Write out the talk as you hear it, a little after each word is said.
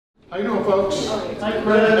How you doing, folks? Hi,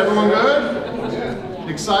 Chris. Everyone good?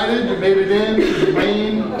 Excited? You made it in through the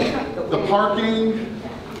rain, the parking,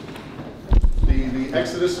 the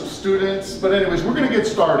exodus of students. But anyways, we're going to get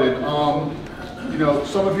started. You know,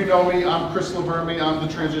 some of you know me. I'm Chris Laverme. I'm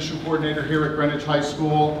the transition coordinator here at Greenwich High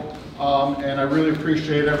School. And I really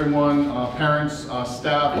appreciate everyone, parents,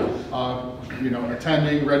 staff, you know,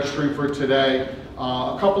 attending, registering for today.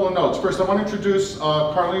 A couple of notes. First, I want to introduce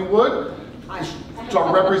Carlene Wood. She's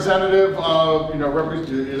our representative, you know,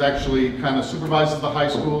 is actually kind of supervises the high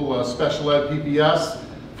school special ed PPS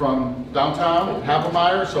from downtown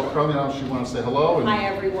Havemeyer. So Carlene, she wants to say hello. And hi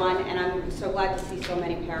everyone, and I'm so glad to see so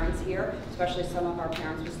many parents here, especially some of our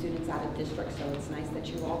parents with students out of district. So it's nice that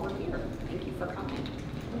you all were here. Thank you for coming.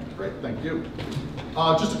 Great, thank you.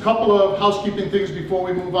 Just a couple of housekeeping things before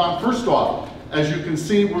we move on. First off, as you can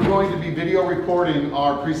see, we're going to be video recording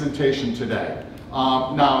our presentation today.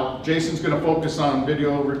 Now, Jason's going to focus on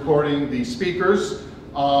video recording the speakers,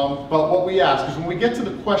 but what we ask is when we get to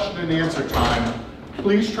the question and answer time,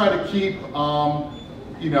 please try to keep,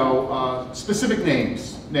 you know, specific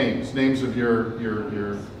names of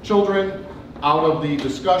your children out of the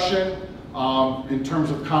discussion in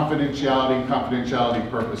terms of confidentiality and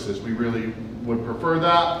confidentiality purposes. We really would prefer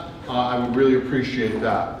that. I would really appreciate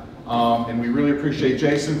that. And we really appreciate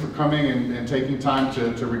Jason for coming and taking time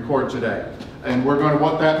to record today. And we're going to,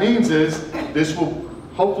 what that means is, this will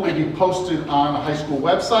hopefully be posted on a high school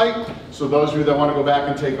website. So those of you that want to go back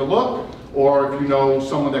and take a look, or if you know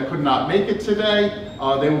someone that could not make it today,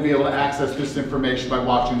 they will be able to access this information by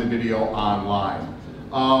watching the video online.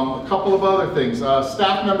 A couple of other things.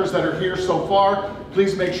 Staff members that are here so far,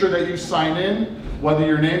 please make sure that you sign in. Whether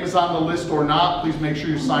your name is on the list or not, please make sure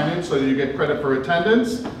you sign in so that you get credit for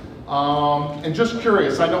attendance. And just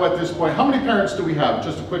curious, I know at this point, how many parents do we have?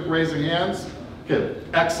 Just a quick raising hands. Okay,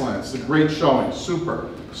 excellent. It's a great showing. Super,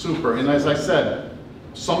 super. And as I said,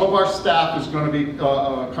 some of our staff is going to be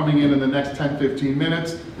coming in the next 10-15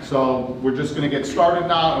 minutes. So we're just going to get started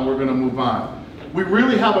now and we're going to move on. We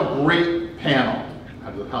really have a great panel.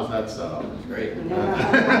 How's that set up? Great.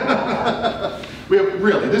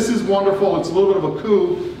 Really, this is wonderful. It's a little bit of a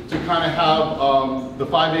coup to kind of have the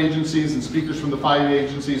 5 agencies and speakers from the 5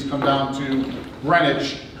 agencies come down to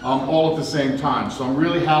Greenwich all at the same time. So I'm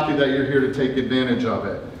really happy that you're here to take advantage of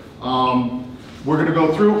it. We're going to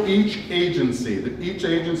go through each agency. Each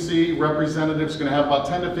agency representative is going to have about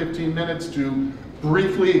 10 to 15 minutes to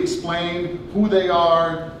briefly explain who they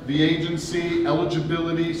are, the agency,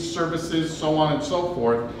 eligibility, services, so on and so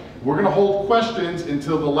forth. We're going to hold questions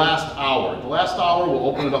until the last hour. The last hour, we'll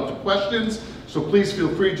open it up to questions. So please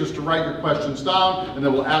feel free just to write your questions down, and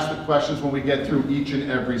then we'll ask the questions when we get through each and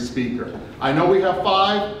every speaker. I know we have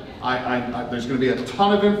 5. There's going to be a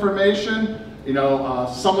ton of information. You know,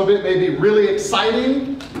 some of it may be really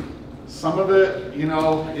exciting. Some of it, you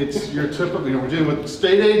know, it's your typical, you know, we're dealing with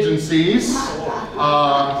state agencies.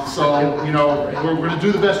 So, you know, we're going to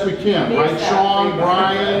do the best we can, right? Sean,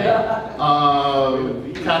 Brian,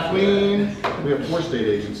 Kathleen. We have 4 state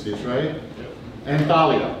agencies, right? And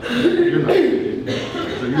Thalia. You're not.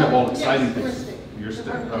 So you have all exciting things. You're state.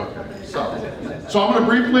 Okay. So I'm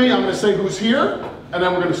going to say who's here, and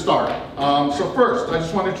then we're going to start. So first, I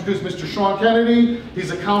just want to introduce Mr. Sean Kennedy. He's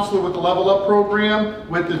a counselor with the Level Up program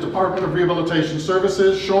with the Department of Rehabilitation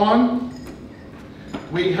Services. Sean.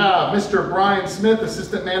 We have Mr. Brian Smith,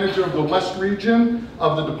 Assistant Manager of the West Region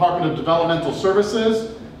of the Department of Developmental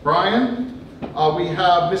Services. Brian. We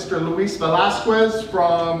have Mr. Luis Velasquez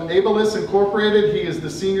from Ableist Incorporated. He is the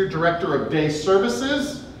Senior Director of Day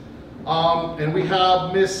Services. And we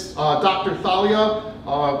have Miss Dr. Thalia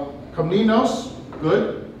Caminos.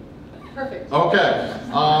 Good? Perfect. Okay.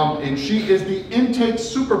 And she is the Intake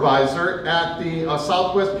Supervisor at the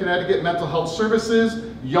Southwest Connecticut Mental Health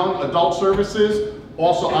Services, Young Adult Services,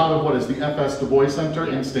 also out of what is the FS Du Bois Center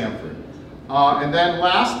in Stamford. And then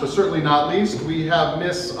last, but certainly not least, we have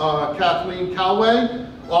Miss Kathleen Calway,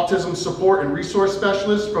 Autism Support and Resource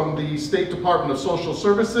Specialist from the State Department of Social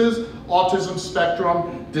Services, Autism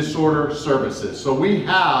Spectrum Disorder Services. So we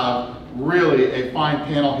have really a fine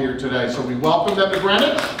panel here today. So we welcome them to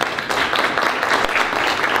Greenwich.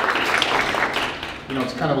 You know,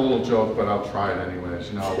 it's kind of a little joke, but I'll try it anyways.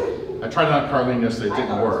 You know, I tried it on Carlene yesterday, it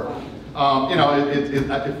didn't work. You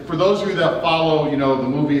know, for those of you that follow, you know, the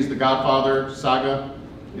movies, the Godfather saga,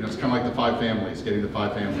 you know, it's kind of like the 5 families, getting the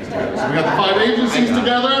 5 families together. So we got the 5 agencies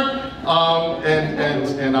together,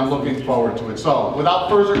 and I'm looking forward to it. So without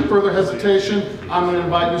further hesitation, I'm going to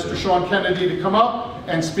invite Mr. Sean Kennedy to come up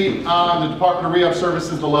and speak on the Department of Rehab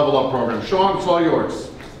Services, the Level Up program. Sean, it's all yours.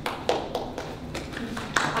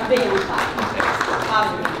 I'm big on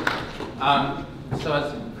 5. So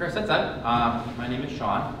as Chris had said, my name is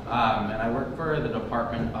Sean, and I work for the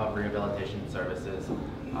Department of Rehabilitation Services.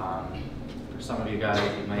 For some of you guys,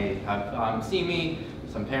 you may have seen me.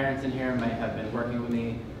 Some parents in here may have been working with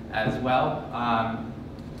me as well.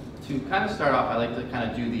 To kind of start off, I like to kind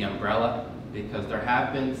of do the umbrella because there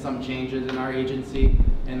have been some changes in our agency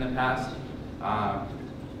in the past.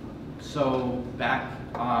 So back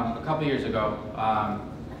a couple years ago,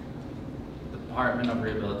 the Department of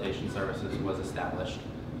Rehabilitation Services was established.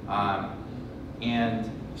 And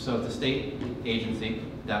so it's a state agency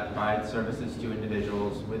that provides services to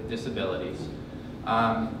individuals with disabilities.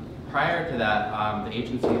 Prior to that, the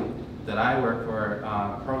agency that I work for,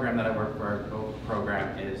 program that I work for,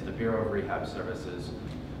 program is the Bureau of Rehab Services.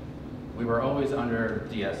 We were always under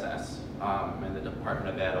DSS in the Department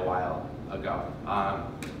of Ed a while ago.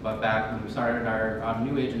 But back when we started our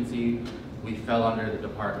new agency, we fell under the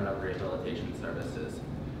Department of Rehabilitation Services.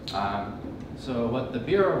 So what the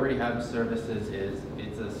Bureau of Rehab Services is,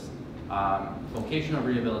 it's a vocational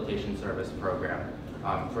rehabilitation service program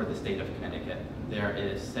for the state of Connecticut. There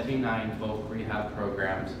is 79 voc rehab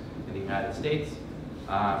programs in the United States.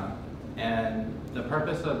 And the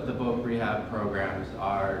purpose of the voc rehab programs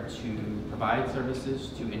are to provide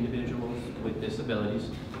services to individuals with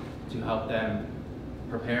disabilities to help them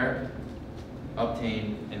prepare,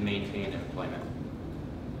 obtain, and maintain employment.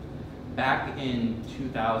 Back in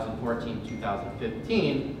 2014,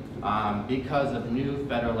 2015, because of new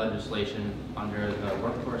federal legislation under the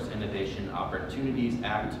Workforce Innovation Opportunities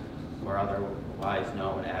Act, or otherwise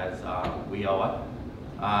known as WIOA,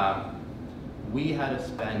 we had to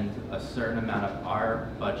spend a certain amount of our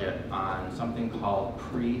budget on something called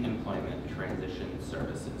pre-employment transition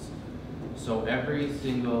services. So every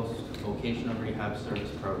single vocational rehab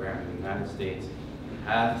service program in the United States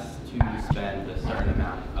has to spend a certain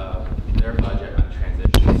amount of their budget on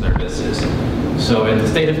transition services. So in the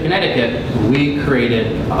state of Connecticut, we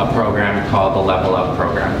created a program called the Level Up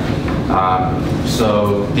program.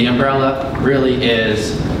 So the umbrella really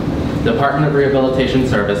is Department of Rehabilitation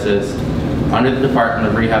Services. Under the Department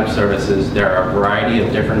of Rehab Services, there are a variety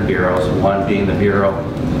of different bureaus, one being the Bureau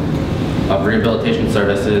of Rehabilitation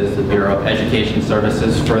Services, the Bureau of Education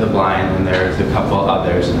Services for the Blind, and there's a couple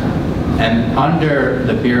others. And under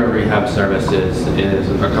the Bureau of Rehab Services is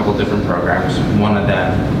a couple different programs, one of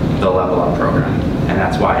them the Level Up program, and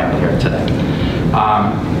that's why I'm here today.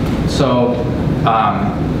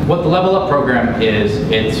 What the Level Up program is,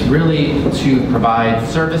 it's really to provide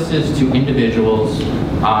services to individuals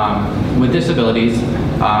with disabilities,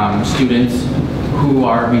 students who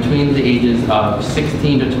are between the ages of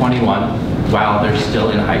 16 to 21 while they're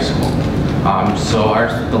still in high school.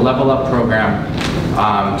 The Level Up program,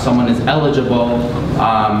 someone is eligible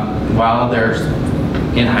while they're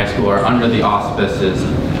in high school or under the auspices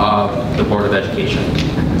of the Board of Education.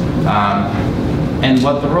 And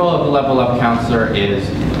what the role of the Level Up counselor is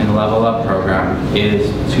in the Level Up program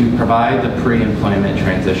is to provide the pre-employment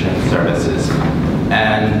transition services.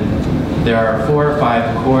 And there are 4 or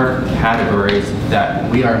 5 core categories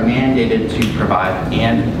that we are mandated to provide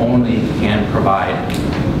and only can provide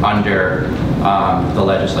under the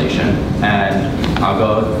legislation. And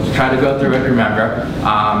I'll try to go through it, remember.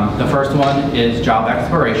 The first one is job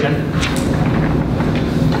exploration.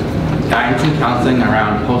 Guidance and counseling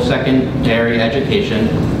around post-secondary education,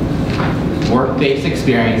 work-based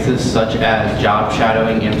experiences such as job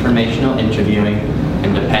shadowing, informational interviewing,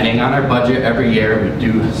 and depending on our budget every year, we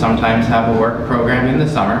do sometimes have a work program in the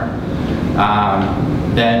summer.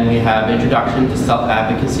 Then we have introduction to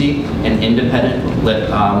self-advocacy and independent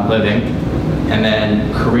living, and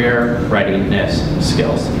then career readiness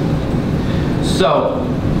skills. So,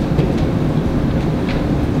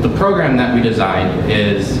 the program that we designed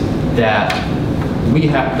is that we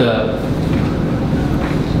have to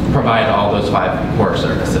provide all those 5 core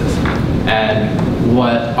services. And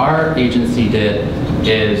what our agency did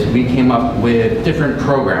is we came up with different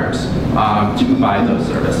programs to provide those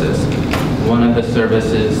services. One of the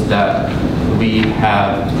services that we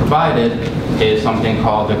have provided is something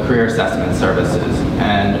called the Career Assessment Services.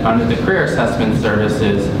 And under the Career Assessment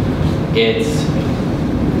Services, it's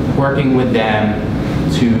working with them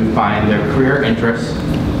to find their career interests,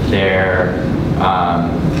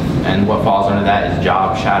 and what falls under that is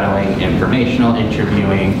job shadowing, informational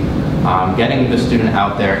interviewing, getting the student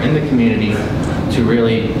out there in the community to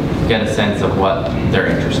really get a sense of what they're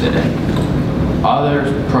interested in.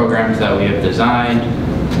 Other programs that we have designed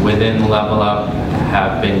within Level Up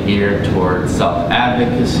have been geared towards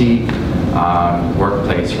self-advocacy,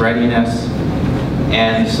 workplace readiness,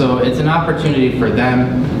 and so it's an opportunity for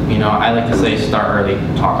them, I like to say start early,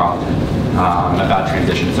 talk often. about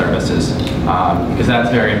transition services, because that's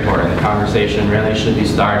very important. The conversation really should be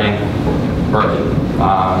starting early,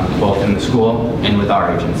 both in the school and with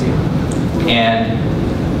our agency. And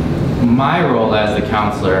my role as the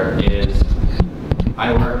counselor is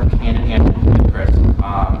I work hand in hand with Chris,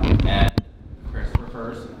 and Chris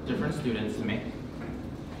refers different students to me.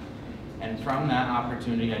 And from that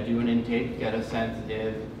opportunity, I do an intake, get a sense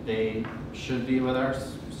if they should be with our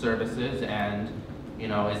services, and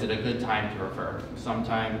is it a good time to refer?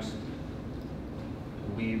 Sometimes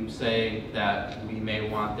we say that we may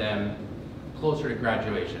want them closer to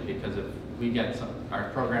graduation, because if we get our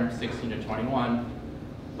program 16 to 21,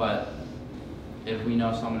 but if we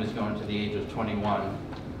know someone is going to the age of 21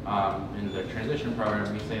 in the transition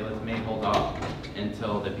program, we say let's may hold off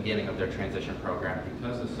until the beginning of their transition program,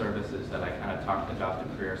 because the services that I kind of talked about,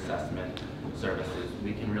 the career assessment services,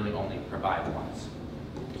 we can really only provide once.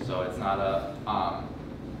 So it's not a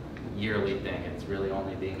yearly thing, it's really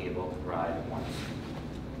only being able to provide once.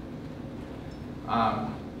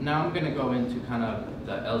 Now I'm going to go into kind of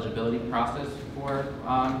the eligibility process for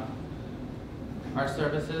our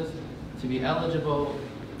services. To be eligible,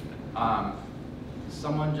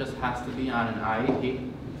 someone just has to be on an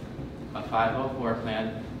IEP, a 504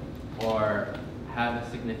 plan, or have a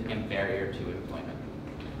significant barrier to employment.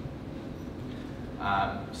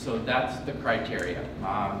 So that's the criteria.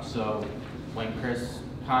 So when Chris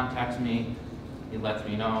contacts me, he lets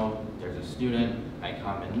me know there's a student, I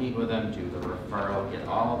come and meet with them, do the referral, get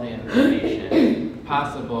all the information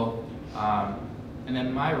possible, and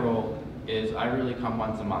then my role is I really come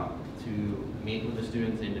once a month to meet with the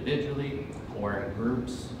students individually or in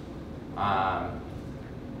groups,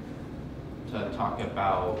 to talk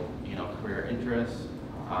about career interests,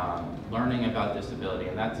 learning about disability,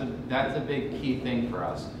 and that's a big key thing for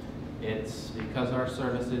us. It's because our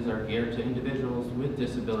services are geared to individuals with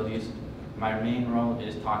disabilities. My main role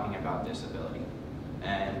is talking about disability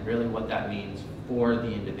and really what that means for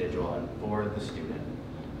the individual and for the student,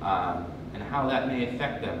 and how that may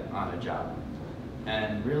affect them on a job,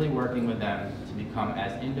 and really working with them to become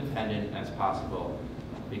as independent as possible,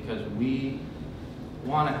 because we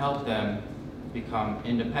want to help them become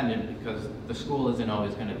independent, because the school isn't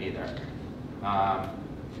always going to be there.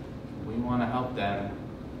 We want to help them,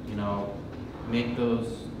 make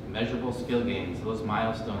those measurable skill gains, those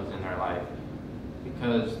milestones in their life,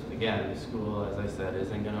 because again, the school, as I said,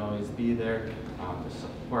 isn't going to always be there. The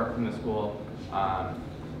support from the school.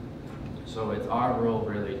 So it's our role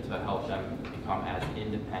really to help them become as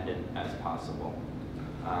independent as possible.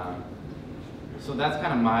 So that's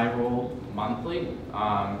kind of my role monthly.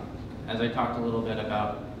 As I talked a little bit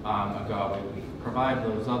about ago, we provide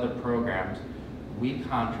those other programs. We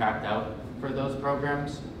contract out for those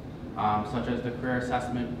programs, such as the career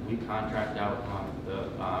assessment. We contract out. The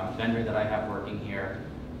vendor that I have working here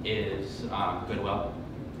is Goodwill.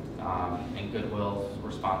 And Goodwill's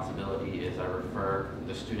responsibility is I refer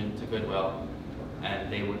the student to Goodwill,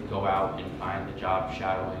 and they would go out and find the job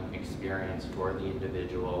shadowing experience for the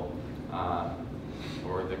individual,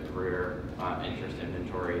 or the career interest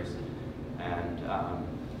inventories. And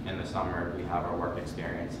in the summer, we have our work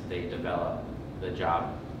experience. They develop the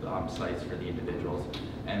job sites for the individuals,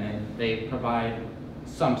 and then they provide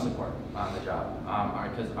some support on the job.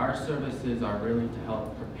 Because our services are really to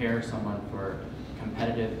help prepare someone for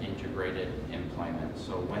competitive integrated employment.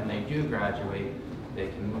 So when they do graduate, they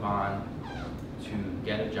can move on to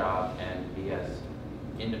get a job and be as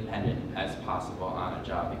independent as possible on a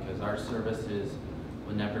job, because our services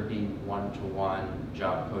will never be one-to-one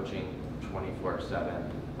job coaching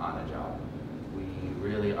 24/7 on a job. We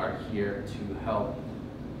really are here to help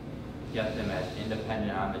get them as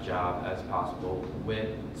independent on the job as possible, with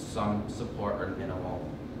some support or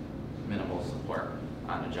minimal support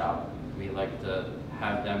on a job. We like to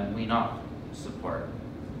have them wean off support.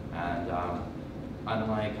 And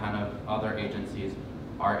unlike kind of other agencies,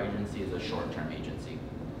 our agency is a short-term agency.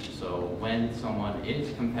 So when someone is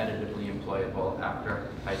competitively employable after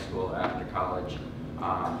high school, after college,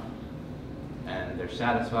 and they're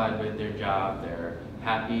satisfied with their job, they're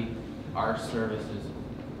happy, our services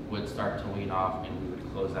would start to wean off and we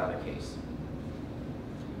would close out a case.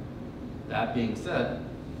 That being said,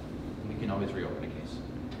 we can always reopen a case.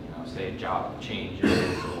 Say a job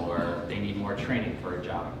changes or they need more training for a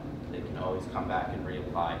job. They can always come back and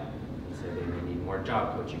reapply and say they may need more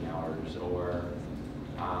job coaching hours or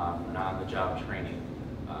an on-the-job training,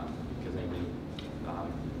 because they need,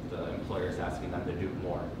 the employer's asking them to do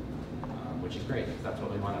more, which is great, because that's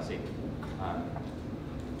what we want to see.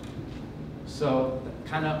 So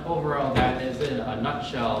kind of overall, that is in a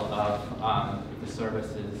nutshell of the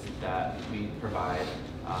services that we provide.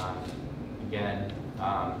 again,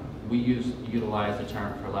 we utilize the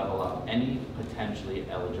term for level up, any potentially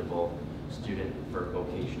eligible student for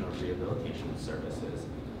vocational rehabilitation services.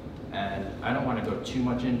 And I don't want to go too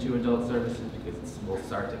much into adult services because it will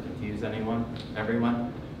start to confuse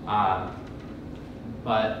everyone.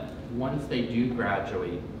 But once they do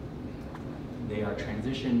graduate, they are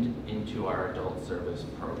transitioned into our adult service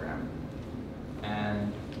program.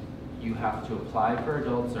 And you have to apply for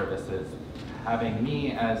adult services. Having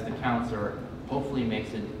me as the counselor hopefully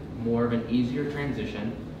makes it more of an easier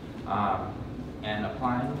transition. And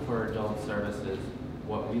applying for adult services,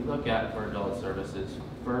 what we look at for adult services,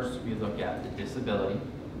 first we look at the disability.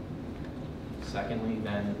 Secondly,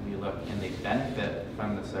 then we look, can they benefit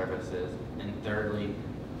from the services? And thirdly,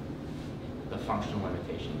 the functional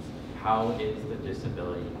limitations. How is the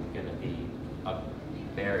disability going to be a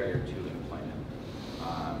barrier to employment?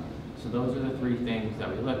 So those are the three things that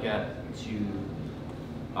we look at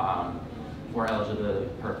for eligibility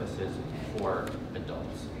purposes for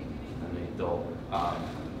adults and the adult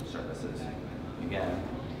services. Again,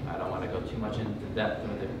 I don't want to go too much into depth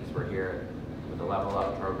with it because we're here with the Level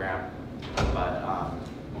Up program, but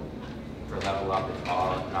for Level Up it's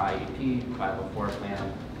all an IEP, 504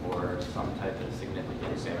 plan, or some type of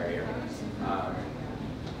significant barrier.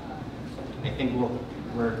 I think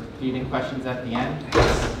we're feeding questions at the end.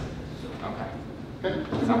 Okay.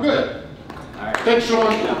 Okay, Sounds good. All right. Thanks,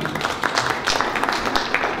 Sean.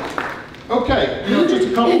 Okay, just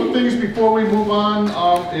a couple of things before we move on,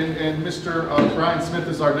 and Mr. Brian Smith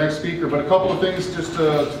is our next speaker, but a couple of things just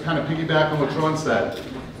to kind of piggyback on what Sean said.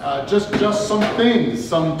 Just some things,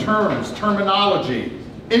 some terms, terminology.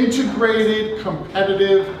 Integrated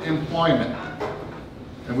competitive employment.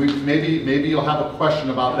 And maybe you'll have a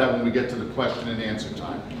question about that when we get to the question and answer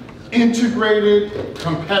time. Integrated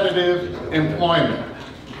competitive employment.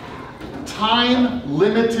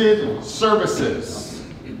 Time-limited services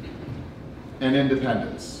and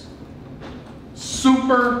independence.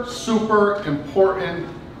 Super, super important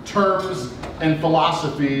terms and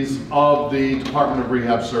philosophies of the Department of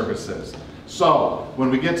Rehab Services. So,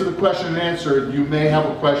 when we get to the question and answer, you may have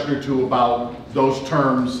a question or two about those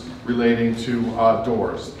terms relating to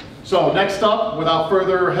doors. So, next up, without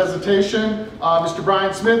further hesitation, Mr.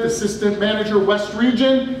 Brian Smith, Assistant Manager, West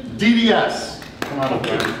Region, DDS. Come on up,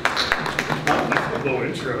 Brian. A little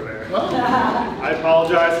intro there. Well, I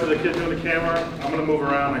apologize to the kids on the camera. I'm going to move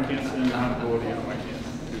around. I can't stand behind the podium. I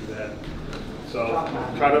can't do that. So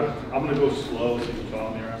I'm going to go slow so you can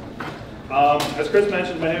follow me around. As Chris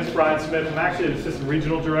mentioned, my name is Brian Smith. I'm actually an Assistant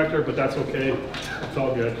Regional Director, but that's okay. It's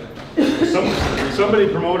all good. Somebody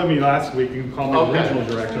promoted me last week and called me Regional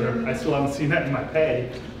Director. I still haven't seen that in my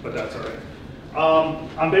pay, but that's all right.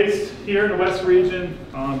 I'm based here in the West Region.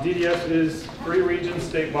 DDS is 3 regions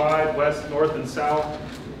statewide, West, North, and South.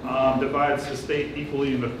 Divides the state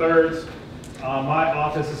equally into thirds. My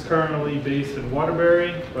office is currently based in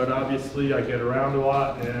Waterbury, but obviously I get around a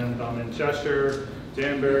lot, and I'm in Cheshire,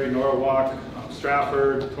 Danbury, Norwalk,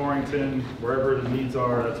 Stratford, Torrington, wherever the needs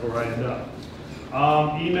are, that's where I end up.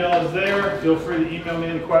 Email is there. Feel free to email me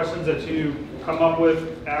any questions that you come up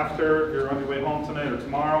with after you're on your way home tonight or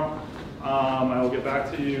tomorrow. I will get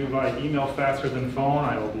back to you by email faster than phone,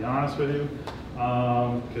 I will be honest with you,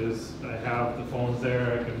 because I have the phones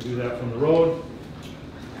there. I can do that from the road.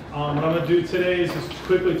 What I'm going to do today is just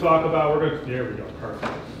quickly talk about, there we go,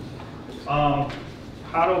 perfect.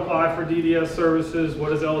 How to apply for DDS services, what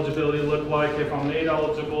does eligibility look like? If I'm made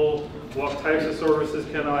eligible, what types of services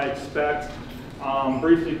can I expect?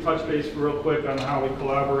 Briefly touch base real quick on how we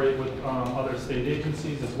collaborate with other state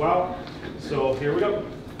agencies as well. So here we go.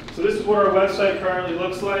 So this is what our website currently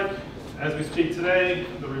looks like. As we speak today,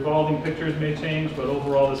 the revolving pictures may change, but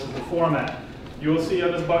overall this is the format. You will see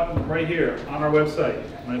on this button right here on our website,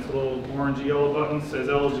 nice little orange yellow button says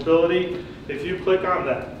eligibility. If you click on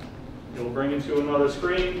that, it'll bring you to another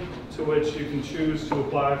screen to which you can choose to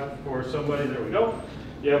apply for somebody. There we go.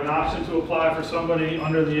 You have an option to apply for somebody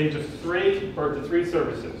under the age of 3, birth to 3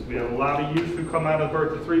 services. We have a lot of youth who come out of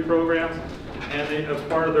birth to 3 programs, and they, as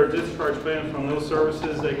part of their discharge plan from those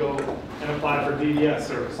services, they go and apply for DDS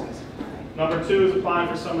services. Number 2 is applying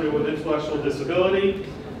for somebody with intellectual disability.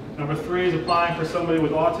 Number 3 is applying for somebody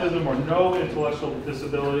with autism or no intellectual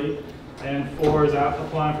disability. And 4 is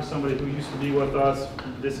applying for somebody who used to be with us,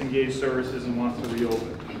 disengaged services, and wants to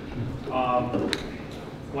reopen.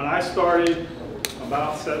 When I started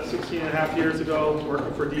about 16 and a half years ago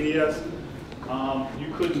working for DDS,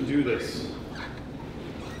 you couldn't do this.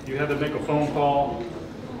 You had to make a phone call,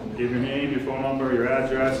 give your name, your phone number, your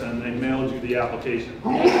address, and they mailed you the application.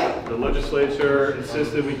 The legislature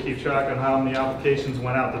insisted we keep track on how many applications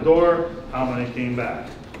went out the door, how many came back.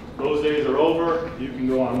 Those days are over. You can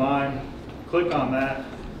go online, click on that,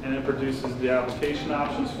 and it produces the application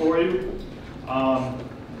options for you.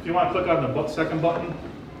 If you want to click on the second button,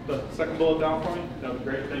 the second bullet down for me, that would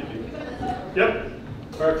be great. Thank you. Yep,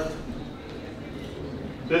 perfect.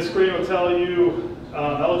 This screen will tell you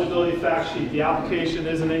eligibility fact sheet. The application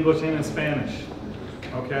is in English and in Spanish.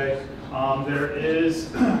 Okay. There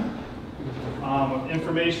is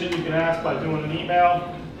information you can ask by doing an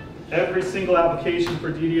email. Every single application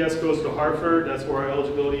for DDS goes to Hartford. That's where our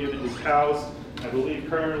eligibility unit is housed. I believe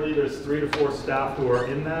currently there's 3 to 4 staff who are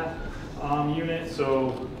in that unit.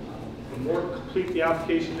 So the more complete the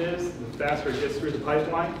application is, the faster it gets through the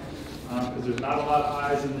pipeline, because there's not a lot of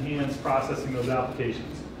eyes and hands processing those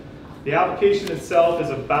applications. The application itself is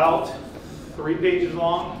about 3 pages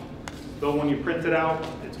long, though when you print it out,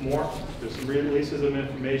 it's more. There's some releases of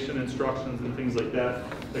information, instructions, and things like that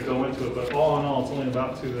that go into it, but all in all, it's only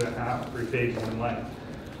about 2.5, 3 pages in length.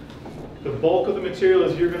 The bulk of the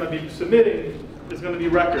materials you're going to be submitting is going to be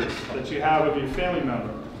records that you have of your family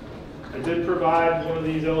member. I did provide one of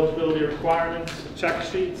these eligibility requirements, check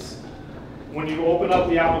sheets. When you open up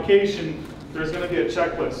the application, there's going to be a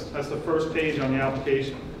checklist. That's the first page on the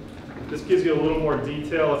application. This gives you a little more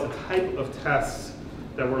detail. It's a type of tests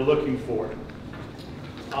that we're looking for.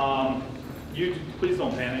 Please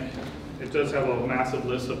don't panic. It does have a massive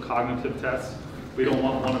list of cognitive tests. We don't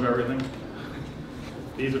want one of everything.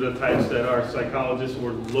 These are the types that our psychologists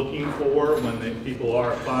were looking for when people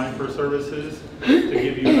are applying for services, to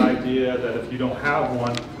give you an idea that if you don't have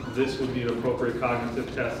one, this would be an appropriate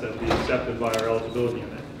cognitive test that would be accepted by our eligibility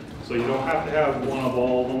unit. So you don't have to have one of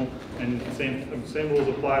all of them, and same rules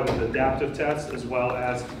apply with adaptive tests as well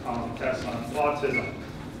as tests on autism,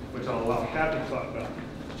 which I'll allow Kathy to talk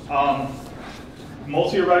about. Most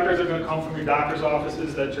of your records are going to come from your doctor's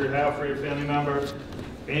offices that you have for your family member,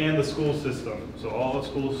 and the school system. So all the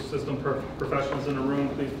school system professionals in the room,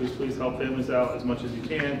 please help families out as much as you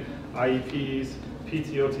can. IEPs,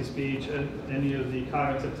 PTOT speech, and any of the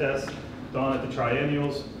cognitive tests done at the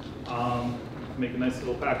triennials. Make a nice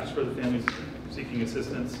little package for the families seeking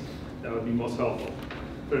assistance. That would be most helpful.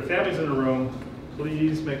 For the families in the room,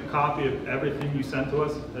 please make a copy of everything you sent to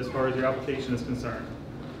us as far as your application is concerned.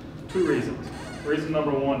 2 reasons. Reason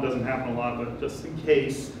number 1, doesn't happen a lot, but just in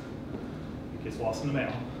case it gets lost in the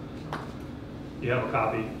mail, you have a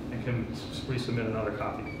copy and can resubmit another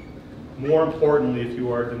copy. More importantly, if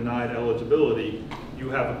you are denied eligibility, you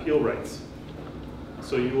have appeal rights.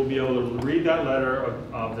 So you will be able to read that letter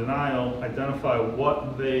of denial, identify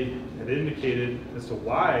what they had indicated as to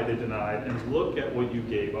why they denied, and look at what you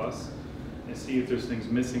gave us and see if there's things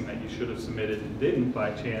missing that you should have submitted and didn't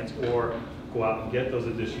by chance, or go out and get those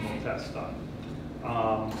additional tests done.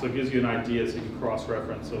 So it gives you an idea so you can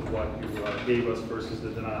cross-reference of what you gave us versus the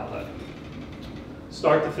denial letter.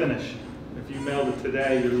 Start to finish. If you mailed it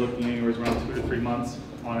today, you're looking anywhere around 2 to 3 months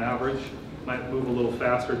on average. Might move a little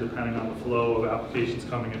faster depending on the flow of applications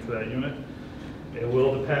coming into that unit. It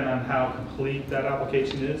will depend on how complete that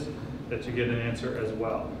application is that you get an answer as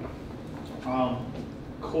well.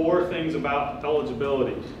 Core things about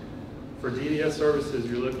eligibility. For DDS services,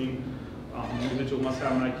 you're looking, an individual must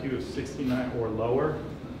have an IQ of 69 or lower,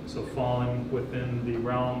 so falling within the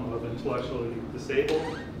realm of intellectually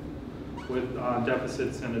disabled, with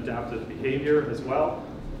deficits in adaptive behavior as well.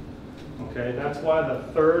 Okay, that's why the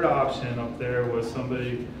third option up there was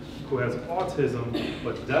somebody who has autism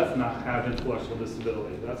but does not have intellectual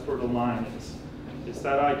disability. That's where the line is. It's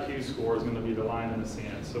that IQ score is going to be the line in the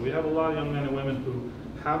sand. So we have a lot of young men and women who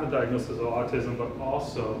have the diagnosis of autism but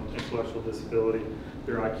also intellectual disability.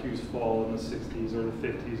 Their IQs fall in the 60s or the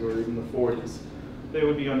 50s or even the 40s. They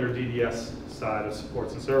would be under DDS side of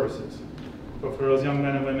supports and services. But for those young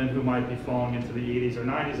men and women who might be falling into the 80s or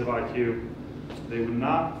 90s of IQ, they would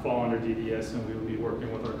not fall under DDS, and we would be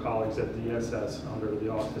working with our colleagues at DSS under the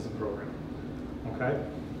autism program. Okay?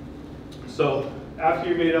 So after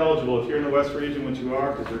you're made eligible, if you're in the West region, which you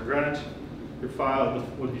are, because you're Greenwich, your file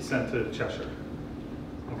would be sent to Cheshire.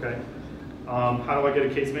 Okay? How do I get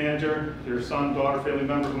a case manager? Your son, daughter, family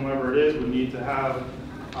member, whomever it is, would need to have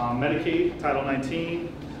Medicaid, Title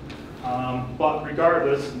 19. But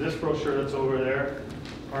regardless, this brochure that's over there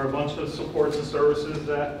are a bunch of supports and services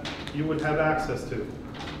that you would have access to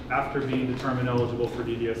after being determined eligible for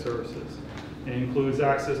DDS services. It includes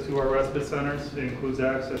access to our respite centers. It includes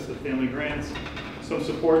access to family grants, some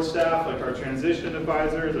support staff like our transition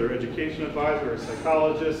advisors, our education advisor, our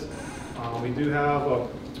psychologists. We do have a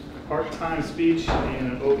part-time speech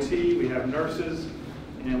and an OT. We have nurses,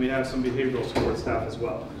 and we have some behavioral support staff as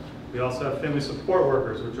well. We also have family support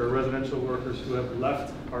workers, which are residential workers who have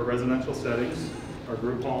left our residential settings, our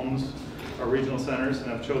group homes, our regional centers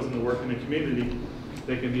and have chosen to work in the community,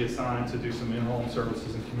 they can be assigned to do some in-home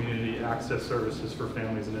services and community access services for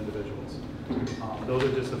families and individuals. Those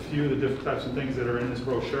are just a few of the different types of things that are in this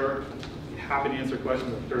brochure. Happy to answer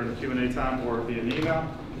questions during the Q&A time or via email.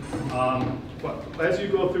 But as you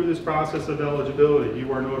go through this process of eligibility,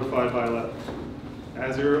 you are notified by letter.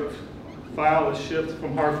 As your file is shipped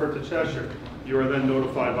from Hartford to Cheshire, you are then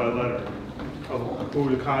notified by letter of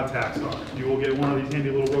who the contacts are. You will get one of these handy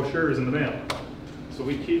little brochures in the mail. So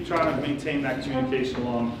we keep trying to maintain that communication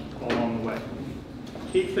along the way.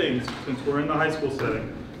 Key things, since we're in the high school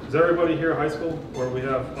setting, is everybody here high school, or we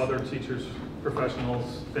have other teachers,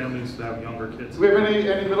 professionals, families that have younger kids? Do we have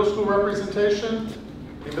any middle school representation?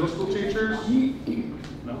 Any middle school teachers?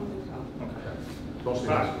 No? Okay. Mostly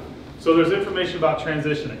All high right. school. So there's information about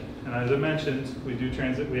transitioning, and as I mentioned, we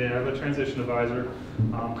have a transition advisor.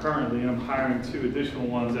 Currently, I'm hiring 2 additional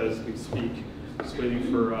ones as we speak, just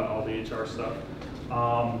waiting for all the HR stuff.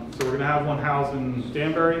 So we're going to have one housed in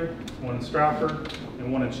Danbury, one in Stratford,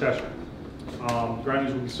 and one in Cheshire.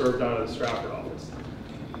 Grinders will be served out of the Stratford office.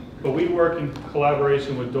 But we work in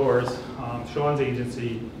collaboration with DOORS, Sean's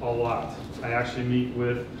agency, a lot. I actually meet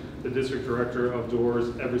with the district director of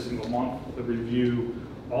DOORS every single month to review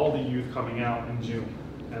all the youth coming out in June.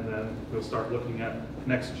 And then we'll start looking at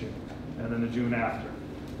next June, and then the June after.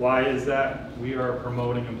 Why is that? We are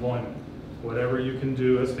promoting employment. Whatever you can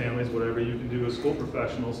do as families, whatever you can do as school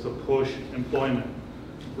professionals to push employment,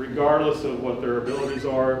 regardless of what their abilities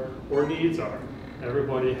are or needs are.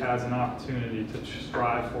 Everybody has an opportunity to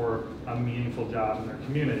strive for a meaningful job in their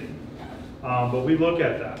community. But we look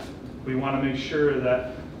at that. We want to make sure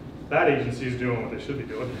that that agency is doing what they should be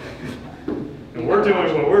doing. And we're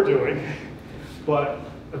doing what we're doing. But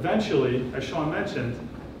eventually, as Sean mentioned,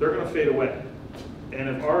 they're going to fade away. And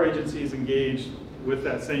if our agency is engaged with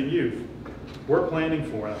that same youth, we're planning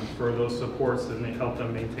for them for those supports and they help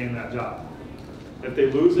them maintain that job. If they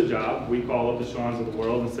lose a job, we call up the Seans of the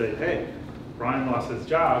world and say, hey, Brian lost his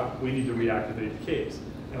job, we need to reactivate the case.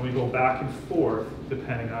 And we go back and forth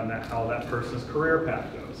depending on how that person's career path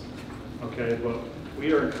goes. Okay, but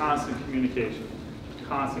we are in constant communication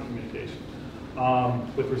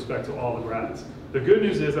with respect to all the grads. The good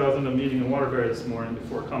news is I was in a meeting in Waterbury this morning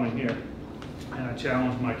before coming here, and I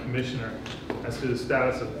challenged my commissioner as to the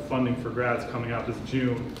status of funding for grads coming out this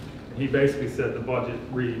June. And he basically said the budget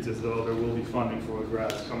reads as though there will be funding for the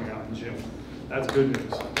grads coming out in June. That's good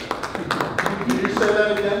news. Can you say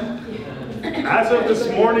that again? As of this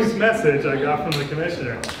morning's message I got from the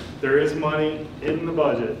commissioner, there is money in the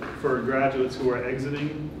budget for graduates who are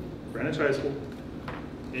exiting Greenwich High School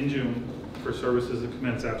in June for services that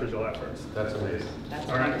commence after July 1st. That's amazing. That's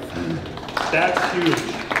All right. wonderful. That's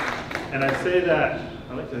huge. And I say that,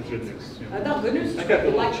 I like that good news. You know. No, good news. I got a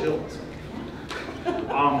little Like- chills.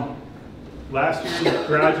 Last year's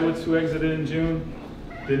graduates who exited in June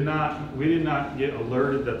we did not get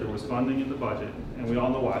alerted that there was funding in the budget, and we all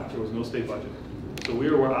know why. There was no state budget. So we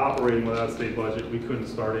were operating without a state budget. We couldn't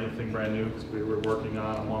start anything brand new because we were working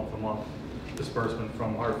on a month-to-month disbursement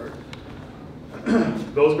from Hartford.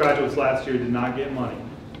 Those graduates last year did not get money,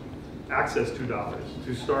 access $2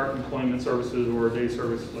 to start employment services or a day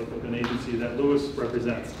service like an agency that Lewis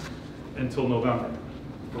represents until November,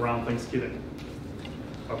 around Thanksgiving.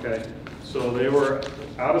 Okay, so they were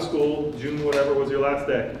out of school, June whatever was your last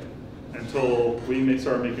day, until we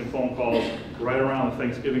started making phone calls right around the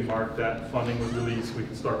Thanksgiving mark that funding was released, we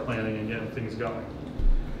could start planning and getting things going.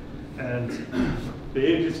 And the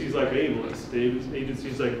agencies like Ableist, the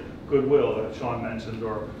agencies like Goodwill that Sean mentioned,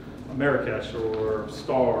 or Marrakesh, or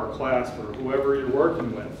Star, or Clasp, or whoever you're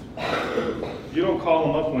working with, you don't call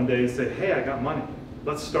them up one day and say, hey, I got money,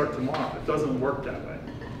 let's start tomorrow. It doesn't work that way.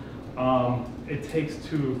 It takes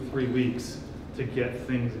 2 to 3 weeks to get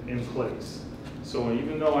things in place. So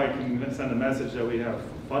even though I can send a message that we have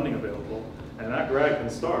funding available, and that grad can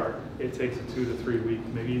start, it takes a 2 to 3 week,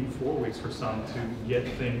 maybe even 4 weeks for some to get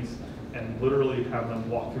things and literally have them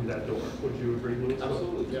walk through that door. Would you agree, Louis?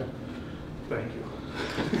 Absolutely, yeah. Thank you.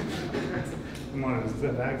 I wanted to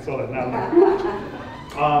say that, so that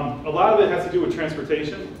now. A lot of it has to do with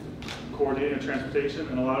transportation, coordinating transportation,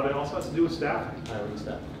 and a lot of it also has to do with staffing. Hiring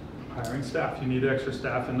staff. Hiring staff. You need extra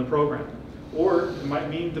staff in the program. Or it might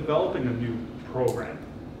mean developing a new program.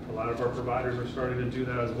 A lot of our providers are starting to do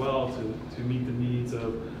that as well to meet the needs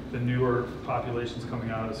of the newer populations coming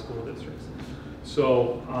out of the school districts.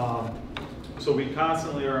 So, so we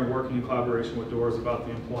constantly are working in collaboration with DOORS about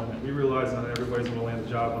the employment. We realize not everybody's going to land a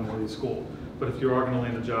job when they leave school, but if you are going to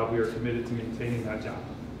land a job, we are committed to maintaining that job.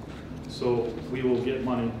 So we will get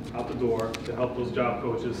money out the door to help those job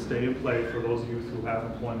coaches stay in play for those youth who have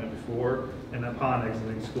employment before and upon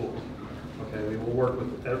exiting school. Okay, we will work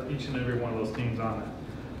with each and every one of those teams on that.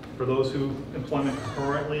 For those who employment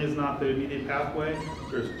currently is not the immediate pathway,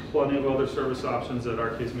 there's plenty of other service options that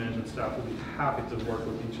our case management staff will be happy to work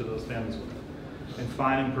with each of those families with. And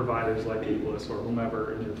finding providers like Equalis or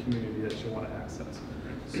whomever in your community that you want to access.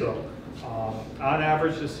 So on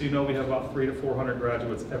average, just so you know, we have about 300 to 400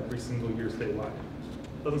 graduates every single year statewide.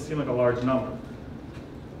 Doesn't seem like a large number,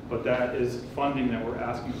 but that is funding that we're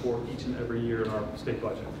asking for each and every year in our state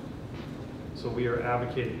budget. So we are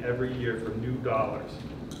advocating every year for new dollars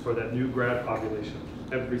for that new grad population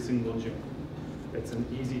every single June. It's an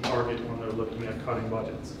easy target when they're looking at cutting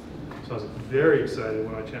budgets. So I was very excited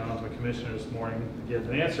when I challenged my commissioner this morning to get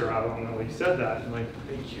an answer out of him when he said that. I'm like,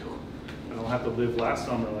 thank you. I don't have to live last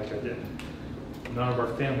summer like I did. None of our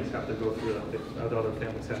families have to go through that other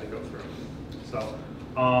families had to go through. So,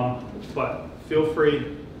 but feel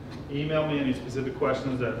free, email me any specific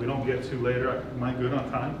questions that we don't get to later. Am I good on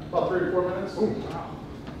time? About 3 to 4 minutes. Oh, wow.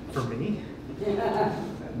 For me? That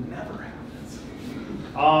never happens.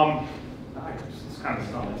 It's kind of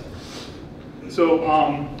stunning. So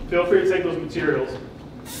feel free to take those materials.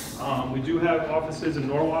 We do have offices in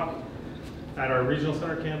Norwalk at our regional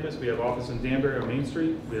center campus. We have an office in Danbury on Main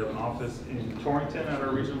Street. We have an office in Torrington at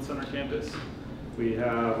our regional center campus. We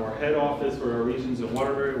have our head office for our regions in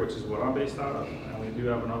Waterbury, which is what I'm based out of. And we do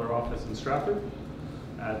have another office in Stratford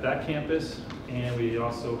at that campus. And we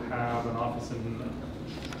also have an office in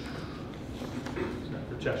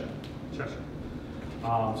Cheshire.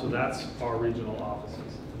 So that's our regional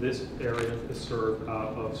offices. This area is served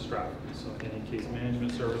out of Stratford. So any case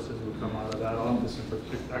management services would come out of that office,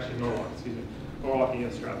 actually Norwalk, Norwalk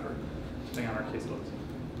and Stratford, depending on our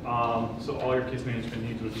caseloads. So all your case management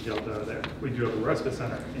needs would be dealt out of there. We do have a respite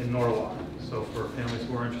center in Norwalk. So for families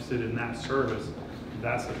who are interested in that service,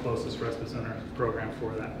 that's the closest respite center program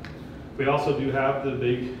for that. We also do have the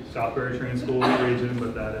big Southbury Training School in the region,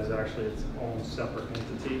 but that is actually its own separate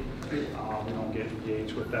entity. We don't get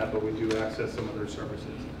engaged with that, but we do access some of their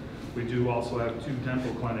services. We do also have 2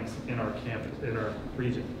 dental clinics in our campus, in our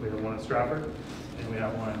region. We have one in Stratford, and we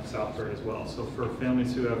have one in Southbury as well. So for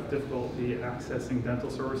families who have difficulty accessing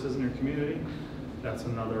dental services in your community, that's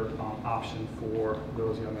another option for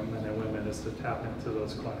those young men and women, is to tap into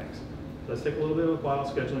those clinics. It does take a little bit of a while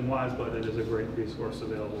scheduling wise, but it is a great resource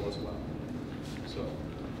available as well. So,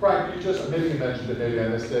 Brian, you just, maybe you mentioned it, maybe I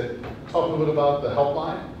missed it. Talk a little bit about the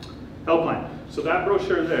helpline. Helpline. So that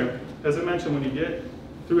brochure there, as I mentioned, when you get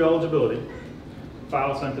through eligibility,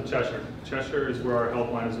 file sent to Cheshire. Cheshire is where our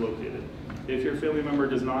helpline is located. If your family member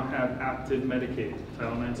does not have active Medicaid,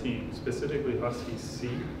 Title 19, specifically Husky C,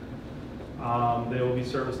 they will be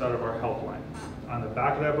serviced out of our helpline. On the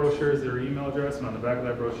back of that brochure is their email address, and on the back of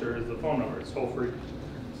that brochure is the phone number. It's toll-free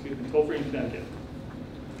in Connecticut.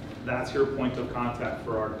 That's your point of contact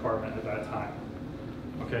for our department at that time.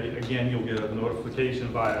 Okay, again, you'll get a notification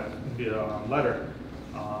via letter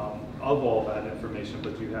of all that information,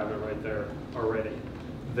 but you have it right there already.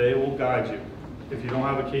 They will guide you. If you don't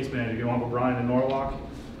have a case manager, you don't have a Brian in Norwalk,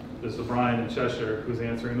 there's a Brian in Cheshire who's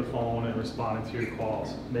answering the phone and responding to your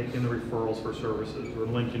calls, making the referrals for services, or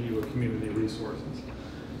linking you with community resources.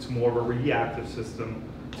 It's more of a reactive system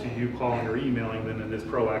to you calling or emailing than it is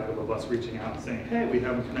proactive of us reaching out and saying, hey, we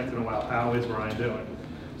haven't connected in a while, how is Brian doing?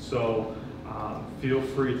 So feel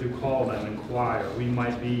free to call them, inquire. We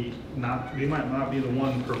might not be the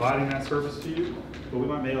one providing that service to you, but we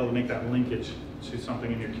might be able to make that linkage to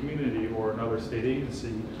something in your community or another state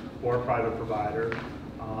agency or a private provider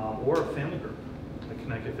or a family group. The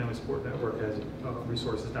Connecticut Family Support Network has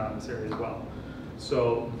resources down in this area as well.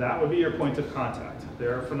 So that would be your point of contact.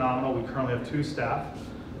 They're phenomenal. We currently have 2 staff.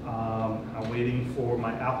 I'm waiting for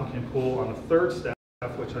my applicant pool on the 3rd staff,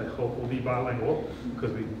 which I hope will be bilingual,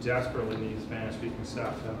 because we desperately need Spanish-speaking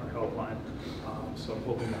staff on our helpline. So I'm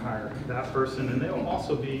hoping to hire that person, and they'll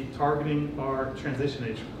also be targeting our transition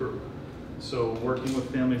age group. So working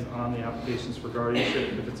with families on the applications for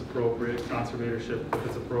guardianship, if it's appropriate, conservatorship, if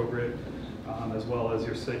it's appropriate, as well as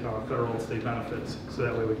your federal and state benefits, so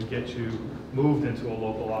that way we can get you moved into a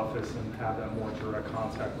local office and have that more direct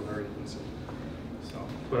contact with our agency. So,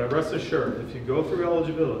 but rest assured, if you go through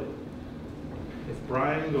eligibility, if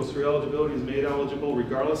Brian goes through eligibility, is made eligible,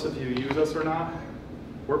 regardless if you use us or not,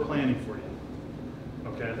 we're planning for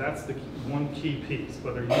you. Okay, that's the one key piece.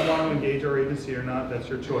 Whether you want to engage our agency or not, that's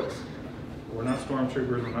your choice. We're not stormtroopers.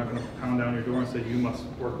 We're not going to pound down your door and say you must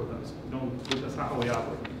work with us. No, that's not how we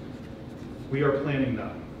operate. We are planning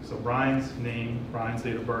that. So Brian's name, Brian's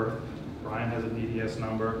date of birth, Brian has a DDS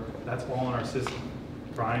number. That's all in our system.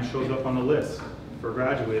 Brian shows up on the list for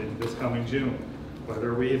graduating this coming June.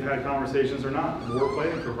 Whether we've had conversations or not, we're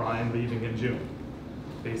planning for Brian leaving in June.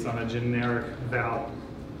 based on a generic value,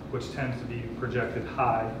 which tends to be projected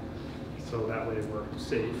high, so that way we're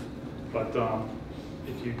safe. But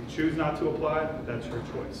if you choose not to apply, that's your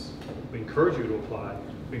choice. We encourage you to apply.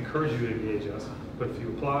 We encourage you to engage us. But if you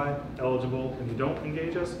apply, eligible, and you don't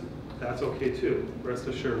engage us, that's okay too. Rest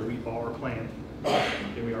assured, we are planning,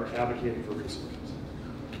 and we are advocating for resources.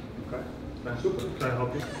 Okay? That's super. Can I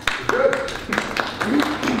help you? Good.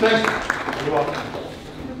 Thank you. You're welcome.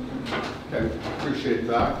 Okay, appreciate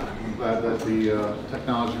that. I'm glad that the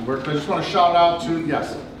technology worked. I just want to shout out to,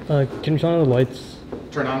 yes, Can you turn on the lights?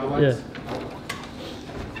 turn on the lights.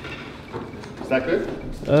 Is that good?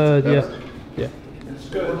 Yeah. Yeah. It's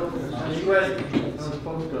good. It's great.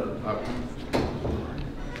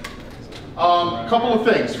 Couple of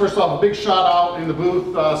things. First off, a big shout out in the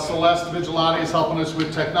booth. Celeste Vigilante is helping us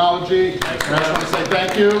with technology. And I just want to say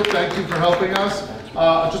thank you. Thank you for helping us.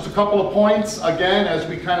 Just a couple of points, again, as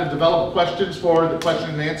we kind of develop questions for the question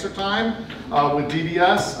and answer time with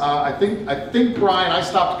DDS. I think Brian, I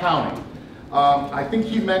stopped counting. I think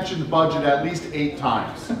he mentioned budget at least 8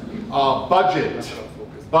 times. Budget.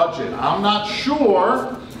 I'm not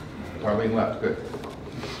sure. Darlene left, good.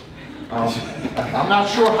 I'm not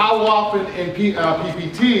sure how often in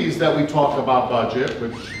PPTs that we talk about budget,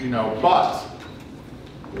 which, you know, but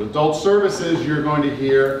with adult services, you're going to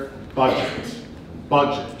hear budget.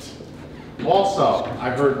 Also, I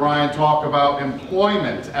heard Brian talk about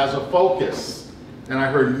employment as a focus, and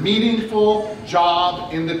I heard meaningful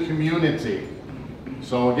job in the community.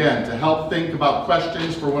 So again, to help think about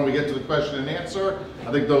questions for when we get to the question and answer,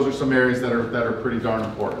 I think those are some areas that are pretty darn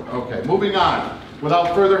important. Okay, moving on.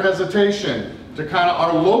 Without further hesitation, to kind of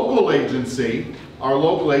our local agency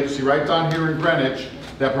right down here in Greenwich,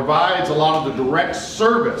 that provides a lot of the direct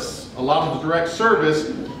service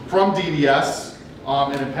from DDS,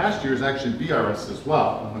 and in past years actually BRS as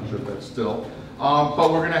well. I'm not sure if that's still.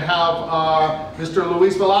 But we're going to have Mr.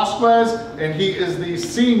 Luis Velasquez, and he is the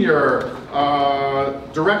Senior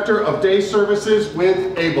Director of Day Services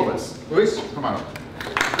with Ableist. Luis, come on up.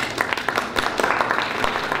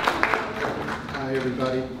 Hi,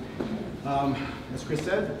 everybody. As Chris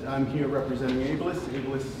said, I'm here representing Ableist.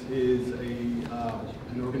 Ableist is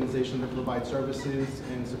an organization that provides services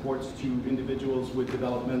and supports to individuals with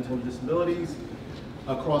developmental disabilities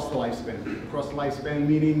across the lifespan. Across the lifespan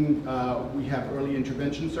meaning we have early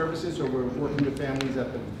intervention services, so we're working with families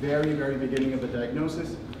at the very, very beginning of a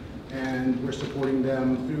diagnosis, and we're supporting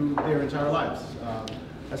them through their entire lives.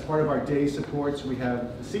 As part of our day supports, we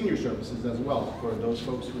have senior services as well for those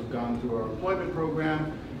folks who have gone through our employment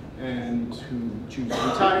program and who choose to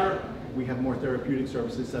retire. We have more therapeutic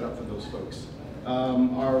services set up for those folks.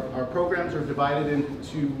 Our programs are divided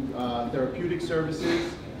into therapeutic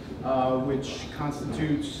services, which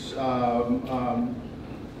constitutes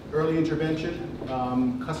early intervention,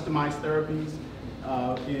 customized therapies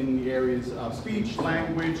in the areas of speech,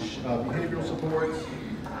 language, behavioral supports,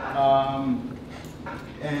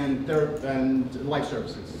 and life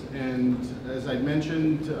services. And as I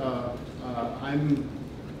mentioned, I'm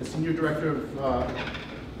the Senior Director of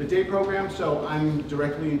the day program, so I'm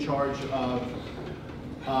directly in charge of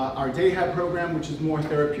our Day Have program, which is more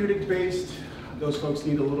therapeutic based. Those folks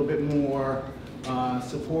need a little bit more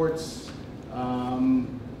supports.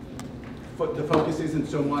 The focus isn't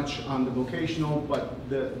so much on the vocational, but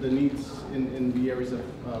the needs in the areas of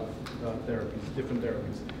therapies, different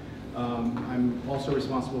therapies. I'm also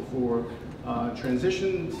responsible for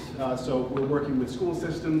transitions, so we're working with school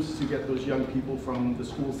systems to get those young people from the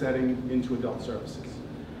school setting into adult services.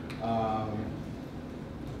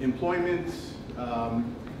 Employment,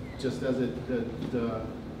 just as it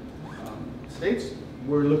states,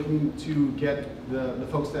 we're looking to get the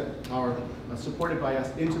folks that are supported by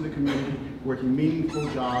us into the community, working meaningful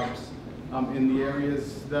jobs in the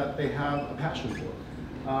areas that they have a passion for.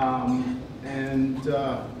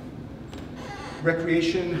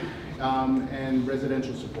 Recreation and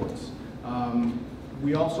residential supports.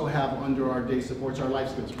 We also have under our day supports our life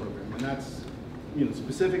skills program, and that's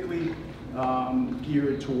specifically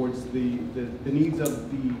geared towards the needs of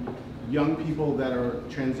the young people that are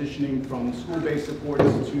transitioning from school-based supports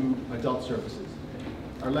to adult services.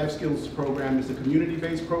 Our life skills program is a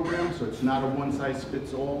community-based program, so it's not a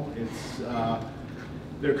one-size-fits-all. It's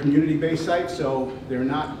they're community-based sites, so they're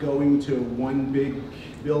not going to one big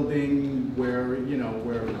building where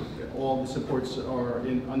where all the supports are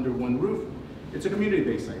under one roof. It's a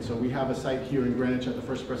community-based site. So we have a site here in Greenwich at the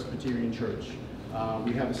First Presbyterian Church.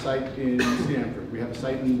 We have a site in Stamford. We have a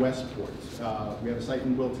site in Westport. We have a site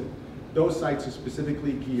in Wilton. Those sites are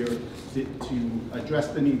specifically geared to address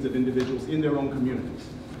the needs of individuals in their own communities.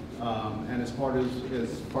 And as part of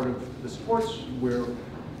the supports, we're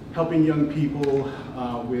helping young people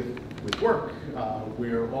with work.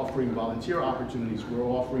 We're offering volunteer opportunities. We're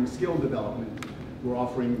offering skill development. We're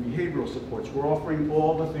offering behavioral supports. We're offering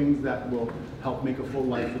all the things that will help make a full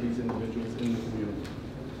life for these individuals in the community.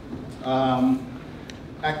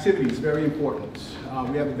 Activities, very important.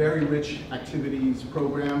 We have a very rich activities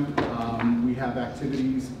program. We have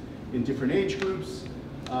activities in different age groups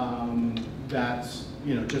that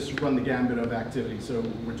just run the gambit of activities. So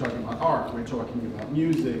we're talking about art, we're talking about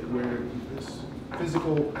music, we're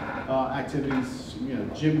physical activities,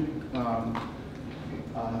 gym,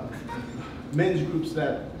 men's groups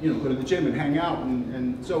that go to the gym and hang out,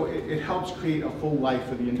 and so it helps create a full life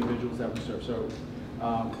for the individuals that we serve. So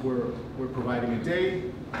we're providing a day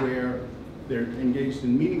where they're engaged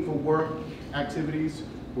in meaningful work activities.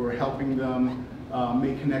 We're helping them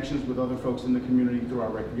make connections with other folks in the community through our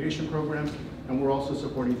recreation programs, and we're also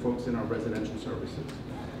supporting folks in our residential services.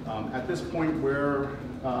 At this point,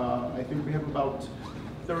 I think we have about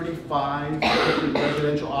 35 different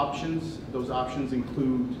residential options. Those options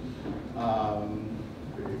include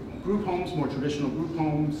group homes, more traditional group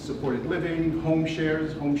homes, supported living, home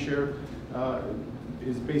shares. Home share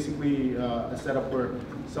is basically a setup where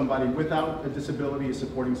somebody without a disability is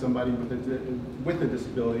supporting somebody with a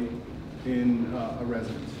disability in a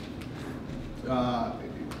residence.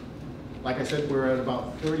 Like I said, we're at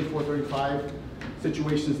about 34, 35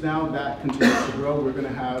 situations now. That continues to grow. We're going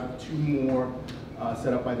to have 2 more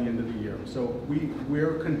set up by the end of the year. So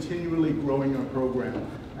we're continually growing our program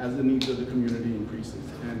as the needs of the community increases.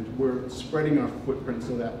 And we're spreading our footprint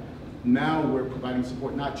so that now we're providing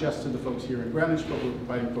support not just to the folks here in Greenwich, but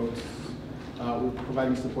we're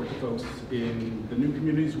providing support to folks in the new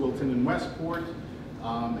communities, Wilton and Westport,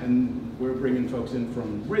 and we're bringing folks in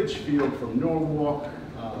from Ridgefield, from Norwalk,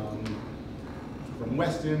 from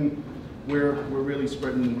Weston. We're really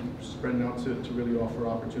spreading out to really offer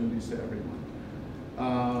opportunities to everyone.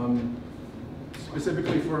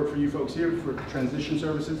 Specifically for you folks here, for transition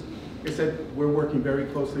services, like I said, we're working very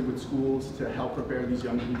closely with schools to help prepare these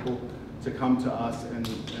young people to come to us and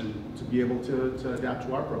to be able to adapt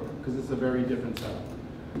to our program, because it's a very different setup.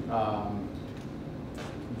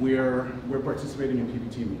 We're participating in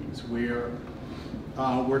PBT meetings. We're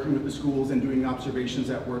working with the schools and doing observations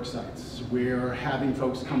at work sites. We're having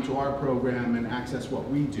folks come to our program and access what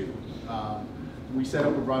we do. We set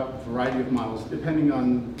up a variety of models depending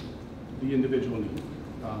on the individual need.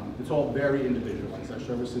 It's all very individualized. Our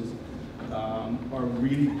services are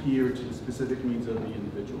really geared to the specific needs of the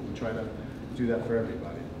individual. We try to do that for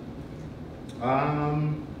everybody.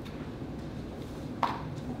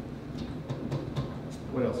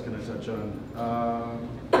 What else can I touch on?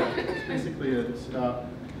 That's basically it.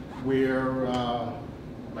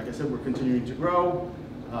 Like I said, we're continuing to grow.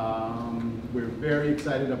 We're very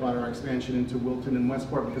excited about our expansion into Wilton and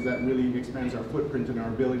Westport, because that really expands our footprint and our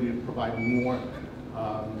ability to provide more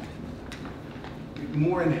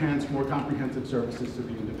enhanced, more comprehensive services to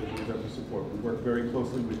the individuals that we support. We work very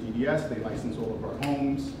closely with DDS. They license all of our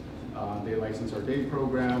homes. They license our day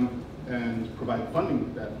program and provide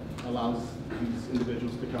funding that allows these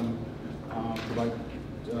individuals to come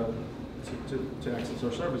to access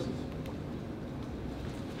our services.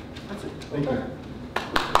 That's it. Thank you.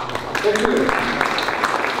 Thank you.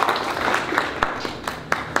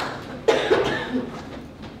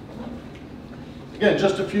 Again,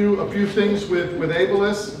 just a few things with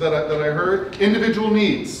Ableist that I heard. Individual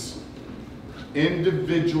needs.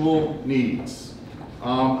 Individual needs.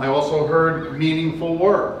 I also heard meaningful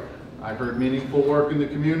work. I heard meaningful work in the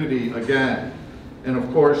community again. And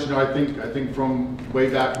of course, I think from way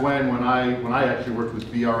back when I actually worked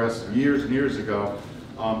with BRS years and years ago,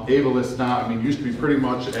 Ableist now, used to be pretty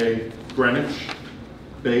much a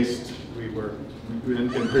Greenwich-based.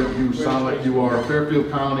 And you sound like you are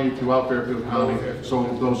Fairfield County, throughout Fairfield County. So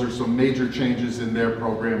those are some major changes in their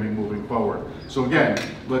programming moving forward. So again,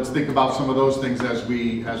 let's think about some of those things as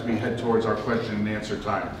we head towards our question and answer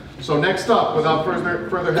time. So next up, without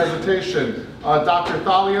further hesitation, Dr.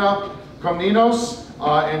 Thalia Komninos,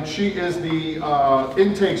 and she is the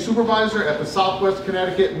intake supervisor at the Southwest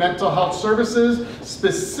Connecticut Mental Health Services,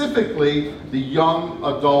 specifically the Young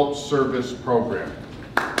Adult Service Program.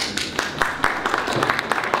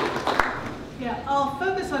 Yeah, I'll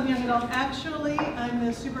focus on young adult. Actually, I'm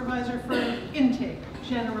the supervisor for intake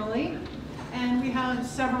generally, and we have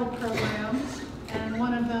several programs, and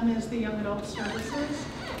one of them is the Young Adult Services.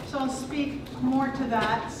 So I'll speak more to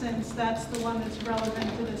that, since that's the one that's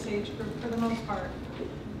relevant to this age group for the most part.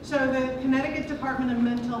 So the Connecticut Department of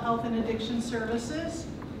Mental Health and Addiction Services,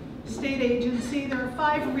 state agency, there are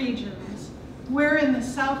 5 regions. We're in the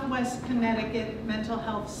Southwest Connecticut mental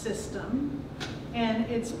health system. And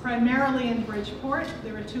it's primarily in Bridgeport.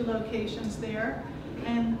 There are 2 locations there.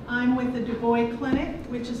 And I'm with the Du Bois Clinic,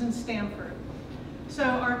 which is in Stamford. So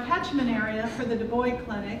our catchment area for the Du Bois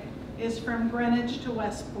Clinic is from Greenwich to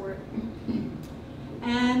Westport.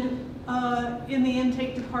 And in the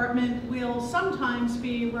intake department, we'll sometimes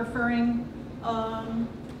be referring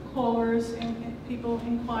callers and people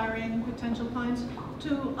inquiring, potential clients,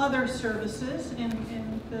 to other services in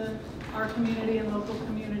our community and local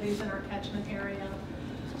communities in our catchment area.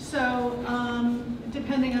 So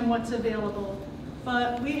depending on what's available.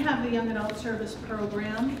 But we have the Young Adult Service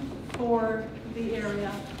Program for the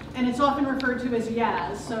area, and it's often referred to as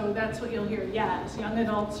YAS, so that's what you'll hear, YAS, Young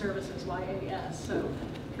Adult Services, YAS. So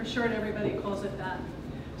for short, everybody calls it that.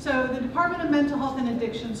 So the Department of Mental Health and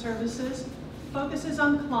Addiction Services focuses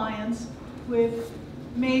on clients with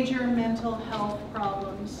major mental health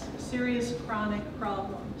problems, serious chronic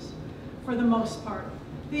problems, for the most part.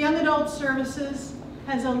 The Young Adult Services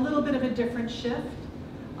has a little bit of a different shift,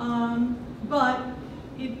 but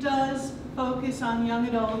it does focus on young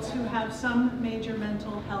adults who have some major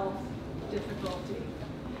mental health difficulty.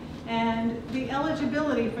 And the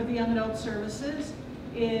eligibility for the Young Adult Services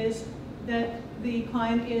is that the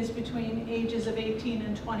client is between ages of 18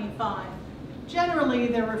 and 25. Generally,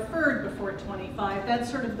 they're referred before 25. That's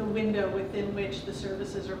sort of the window within which the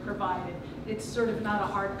services are provided. It's sort of not a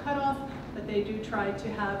hard cutoff, but they do try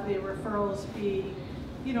to have the referrals be,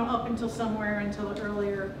 you know, up until somewhere until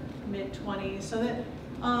earlier mid-20s, so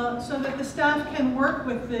that the staff can work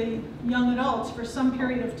with the young adults for some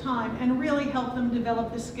period of time and really help them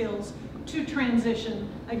develop the skills to transition.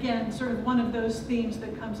 Again, sort of one of those themes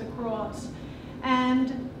that comes across.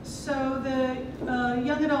 And so the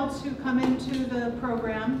young adults who come into the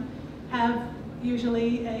program have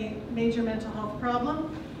usually a major mental health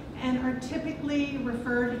problem and are typically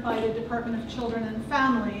referred by the Department of Children and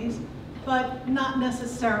Families, but not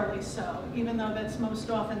necessarily so, even though that's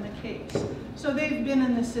most often the case. So they've been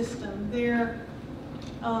in the system. They're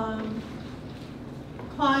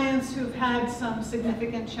clients who've had some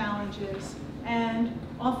significant challenges and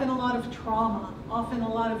often a lot of trauma, often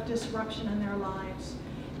a lot of disruption in their lives.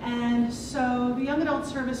 And so the Young Adult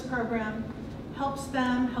Service Program helps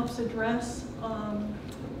them, helps address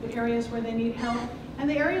the areas where they need help and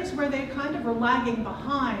the areas where they kind of are lagging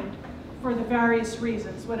behind for the various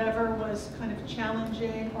reasons, whatever was kind of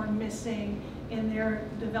challenging or missing in their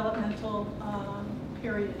developmental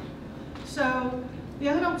period. So the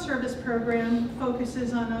Young Adult Service Program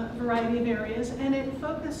focuses on a variety of areas, and it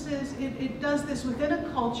does this within a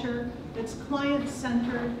culture that's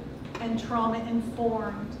client-centered and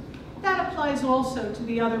trauma-informed. That applies also to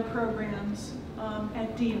the other programs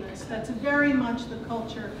at DEMAS. That's very much the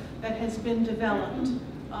culture that has been developed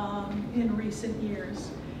in recent years.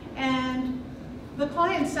 And the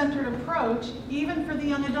client-centered approach, even for the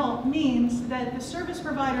young adult, means that the service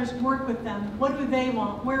providers work with them. What do they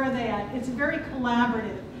want? Where are they at? It's very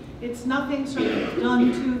collaborative. It's nothing sort of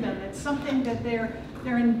done to them. It's something that their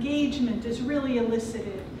engagement is really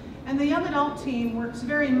elicited. And the young adult team works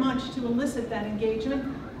very much to elicit that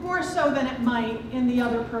engagement, more so than it might in the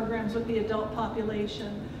other programs with the adult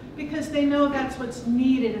population, because they know that's what's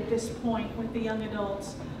needed at this point with the young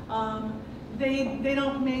adults. They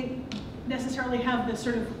don't necessarily have the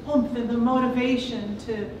sort of oomph and the motivation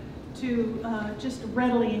to just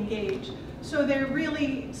readily engage. So they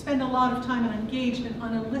really spend a lot of time on engagement,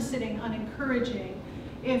 on eliciting, on encouraging.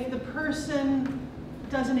 If the person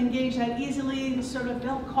doesn't engage that easily,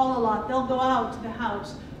 they'll call a lot, they'll go out to the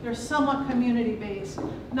house. They're somewhat community-based,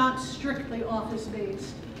 not strictly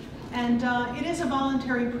office-based. And it is a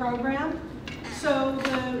voluntary program, so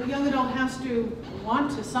the young adult has to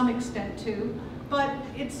want to some extent to, but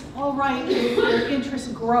it's all right if their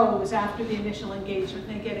interest grows after the initial engagement.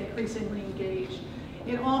 They get increasingly engaged.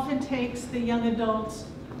 It often takes the young adults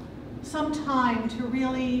some time to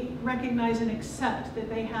really recognize and accept that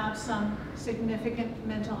they have some significant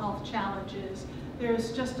mental health challenges.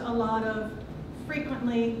 There's just a lot of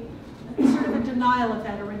frequently sort of a denial of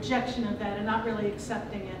that, a rejection of that, and not really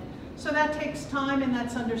accepting it. So that takes time, and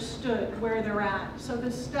that's understood where they're at. So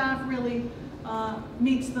the staff really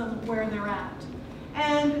meets them where they're at.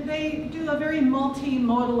 And they do a very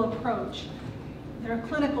multimodal approach. There are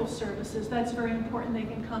clinical services, that's very important. They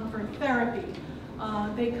can come for therapy.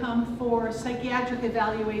 They come for psychiatric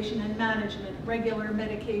evaluation and management, regular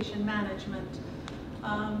medication management.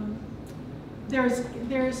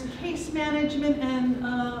 There's case management,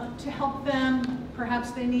 and to help them,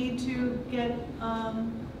 perhaps they need to get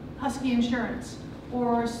Husky insurance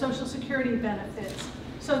or Social Security benefits.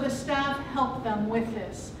 So the staff help them with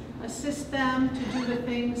this, assist them to do the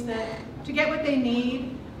things to get what they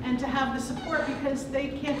need, and to have the support because they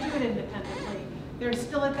can't do it independently. They're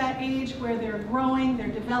still at that age where they're growing, they're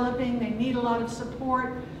developing, they need a lot of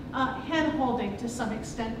support, hand-holding to some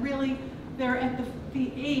extent. Really, they're at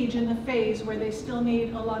the age and the phase where they still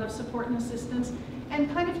need a lot of support and assistance, and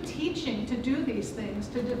kind of teaching to do these things,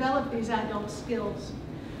 to develop these adult skills.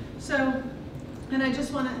 So, and I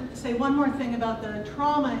just want to say one more thing about the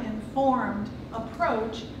trauma-informed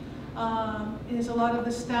approach, is a lot of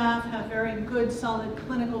the staff have very good, solid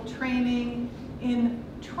clinical training in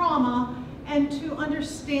trauma, and to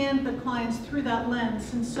understand the clients through that lens,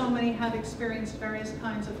 since so many have experienced various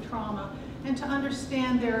kinds of trauma, and to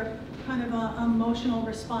understand their kind of emotional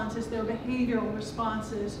responses, their behavioral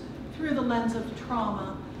responses through the lens of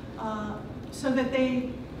trauma, so that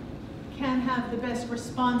they can have the best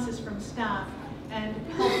responses from staff and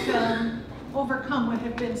help them overcome what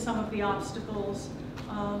have been some of the obstacles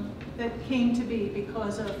that came to be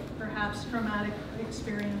because of perhaps traumatic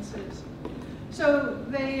experiences. So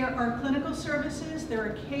they are clinical services, there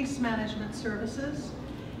are case management services,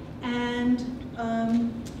 and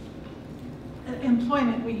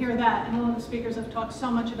employment, we hear that, and all of the speakers have talked so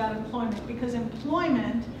much about employment, because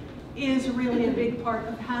employment is really a big part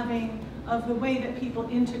of the way that people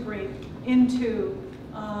integrate into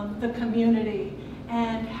the community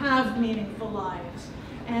and have meaningful lives.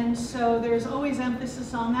 And so there's always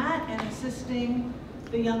emphasis on that and assisting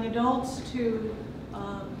the young adults to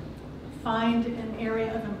find an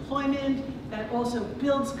area of employment that also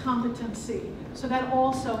builds competency. So that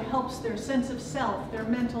also helps their sense of self, their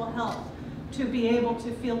mental health, to be able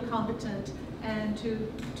to feel competent and to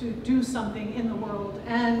do something in the world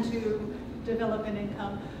and to develop an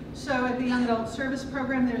income. So at the Young Adult Service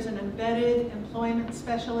Program, there's an embedded employment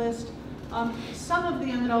specialist. Some of the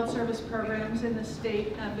Young Adult Service programs in the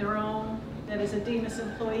state have their own, that is a DEMIS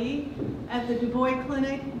employee. At the Du Bois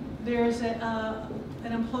Clinic, there's an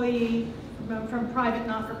employee from private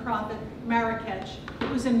not-for-profit, Marrakech,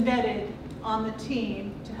 who's embedded on the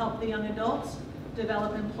team to help the young adults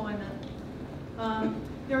develop employment.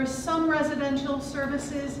 There are some residential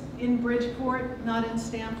services in Bridgeport, not in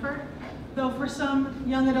Stamford, though for some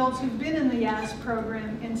young adults who've been in the YAS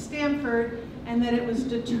program in Stamford and that it was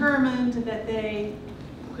determined that they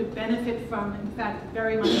could benefit from, in fact,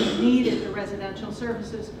 very much needed the residential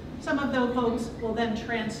services, some of those folks will then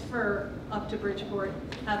transfer up to Bridgeport,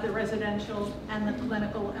 have the residential and the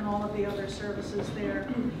clinical and all of the other services there.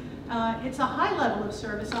 It's a high level of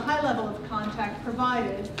service, a high level of contact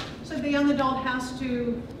provided, so the young adult has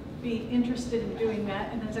to be interested in doing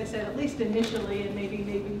that, and as I said, at least initially, and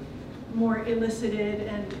maybe more elicited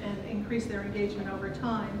and increase their engagement over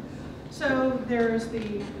time. So there's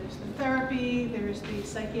the therapy, there's the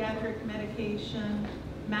psychiatric medication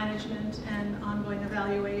management and ongoing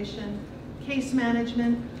evaluation, case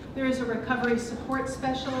management. There is a recovery support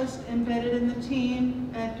specialist embedded in the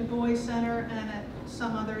team at Du Bois Center and at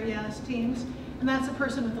some other YAS teams. And that's a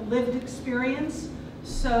person with a lived experience,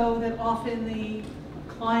 so that often the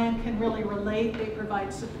client can really relate. They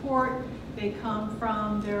provide support. They come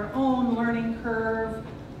from their own learning curve.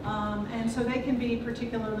 And so they can be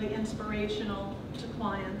particularly inspirational to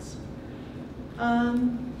clients.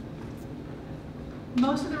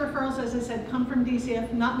 Most of the referrals, as I said, come from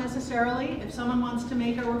DCF, not necessarily. If someone wants to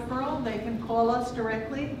make a referral, they can call us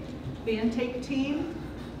directly, the intake team.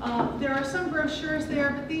 There are some brochures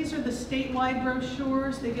there, but these are the statewide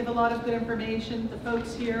brochures. They give a lot of good information. The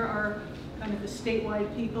folks here are kind of the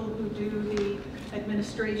statewide people who do the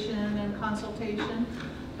administration and consultation.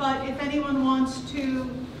 But if anyone wants to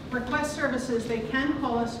request services, they can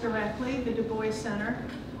call us directly, the Du Bois Center.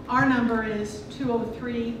 Our number is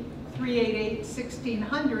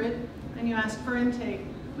 203-388-1600, and you ask for intake.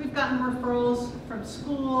 We've gotten referrals from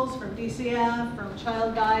schools, from DCF, from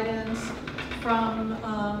child guidance, from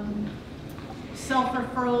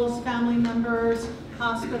self-referrals, family members,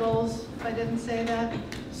 hospitals, if I didn't say that.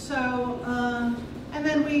 So, and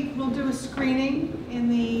then we will do a screening in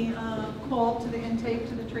the call to the intake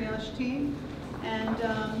to the triage team, and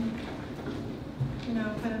you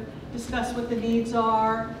know, kind of discuss what the needs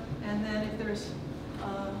are, and then if there's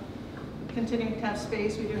continuing to have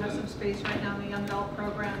space, we do have some space right now in the young adult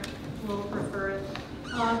program, we'll refer it.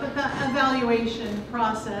 But the evaluation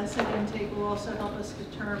process at intake will also help us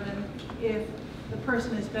determine if the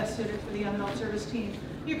person is best suited for the young adult service team.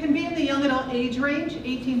 You can be in the young adult age range,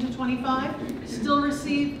 18 to 25, still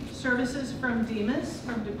receive services from DEMIS,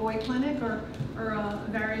 from Du Bois Clinic, or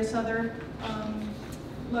various other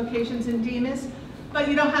locations in DEMIS, but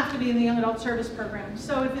you don't have to be in the young adult service program.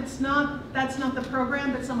 So if it's not, that's not the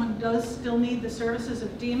program, but someone does still need the services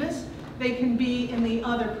of DEMIS, they can be in the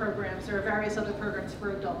other programs. There are various other programs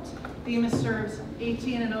for adults. Themis serves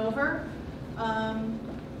 18 and over.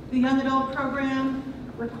 The young adult program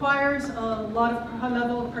requires a lot of high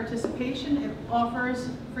level of participation. It offers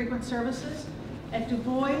frequent services. At Du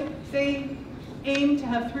Bois, they aim to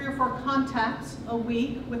have 3 or 4 contacts a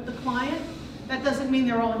week with the client. That doesn't mean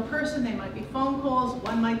they're all in person. They might be phone calls.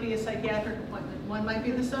 One might be a psychiatric appointment. One might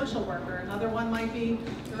be the social worker. Another one might be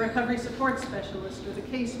the recovery support specialist or the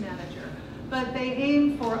case manager. But they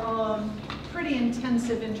aim for pretty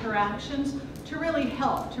intensive interactions to really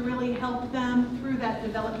help them through that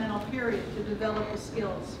developmental period to develop the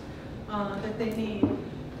skills that they need.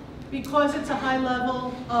 Because it's a high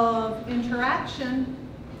level of interaction,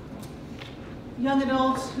 young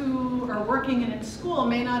adults who are working and in school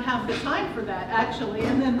may not have the time for that, actually,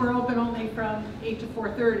 and then we're open only from 8 to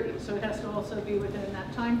 4:30, so it has to also be within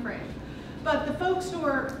that time frame. But the folks who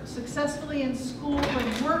are successfully in school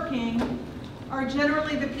and working are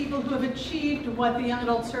generally the people who have achieved what the Young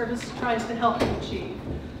Adult Service tries to help them achieve.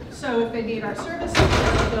 So if they need our services,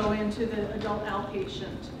 they'll go into the adult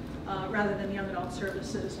outpatient rather than Young Adult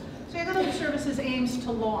Services. So Young Adult Services aims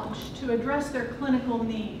to launch, to address their clinical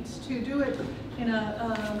needs, to do it in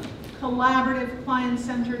a collaborative,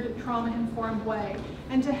 client-centered, trauma-informed way,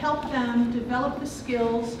 and to help them develop the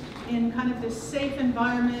skills in kind of this safe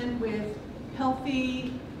environment with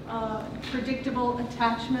healthy, predictable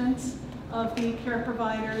attachments of the care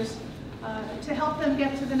providers, to help them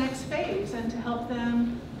get to the next phase and to help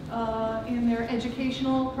them in their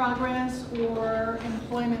educational progress or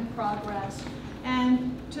employment progress,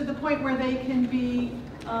 and to the point where they can be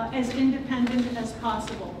as independent as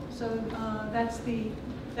possible. So that's the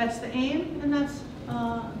aim, and that's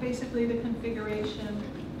basically the configuration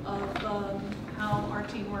of how our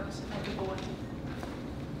team works at Du Bois.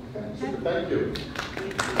 Okay, thank you.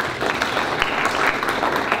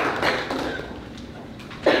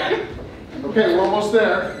 Okay, we're almost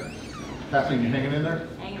there. Kathleen, you hanging in there?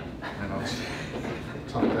 Hang I know it's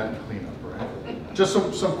tough that cleanup, right? Just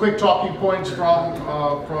some quick talking points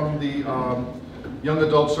from the Young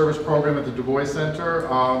Adult Service Program at the Du Bois Center.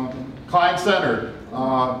 Client-centered,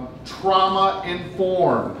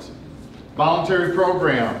 trauma-informed, voluntary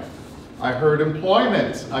program. I heard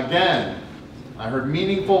employment, again. I heard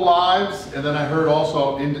meaningful lives, and then I heard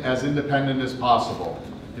also as independent as possible.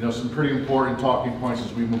 You know, some pretty important talking points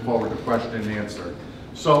as we move forward to question and answer.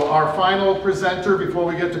 So our final presenter before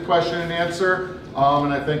we get to question and answer,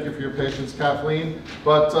 and I thank you for your patience, Kathleen,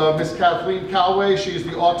 but Miss Kathleen Calloway, she is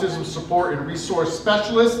the Autism Support and Resource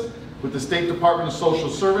Specialist with the State Department of Social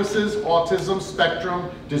Services, Autism Spectrum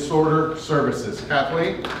Disorder Services.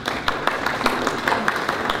 Kathleen?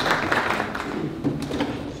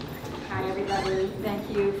 Hi everybody, thank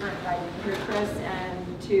you for inviting me here, Chris,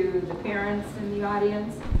 and to the parents in the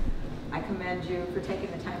audience. I commend you for taking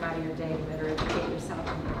the time out of your day to better educate yourself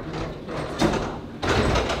and educate yourself.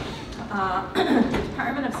 The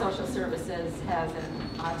Department of Social Services has an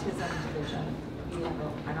autism division. We have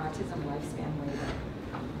an autism lifespan waiver.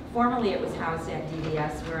 Formerly it was housed at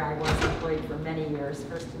DVS, where I was employed for many years,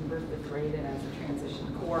 first in Berthoud grade and as a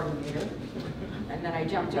transition coordinator. And then I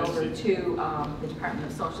jumped over to the Department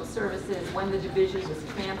of Social Services when the division was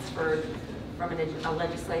transferred from a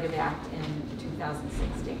legislative act in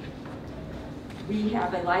 2016. We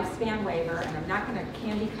have a lifespan waiver, and I'm not going to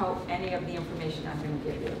candy coat any of the information I'm going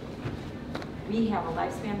to give you. We have a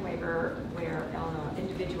lifespan waiver where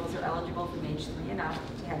individuals are eligible from age 3 and up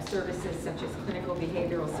to have services such as clinical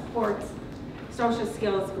behavioral supports, social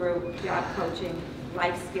skills group, job coaching,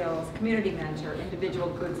 life skills, community mentor, individual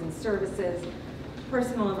goods and services,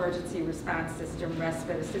 personal emergency response system,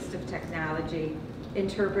 respite assistive technology,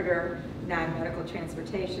 interpreter, non-medical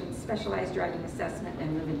transportation, specialized driving assessment,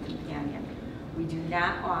 and living companion. We do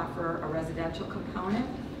not offer a residential component,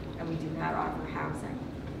 and we do not offer housing.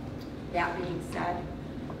 That being said,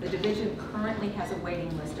 the division currently has a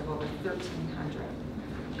waiting list of over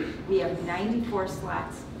 1,300. We have 94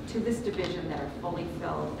 slots to this division that are fully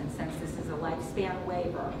filled, and since this is a lifespan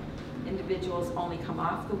waiver, individuals only come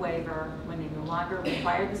off the waiver when they no longer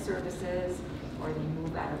require the services or they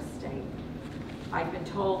move out of state. I've been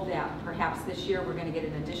told that perhaps this year we're going to get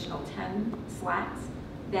an additional 10 slots.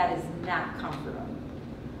 That is not comfortable.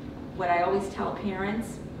 What I always tell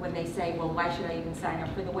parents when they say, well, why should I even sign up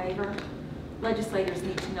for the waiver? Legislators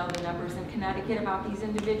need to know the numbers in Connecticut about these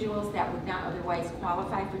individuals that would not otherwise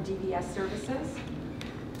qualify for DVS services.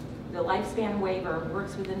 The lifespan waiver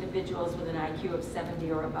works with individuals with an IQ of 70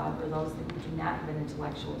 or above, or those who do not have an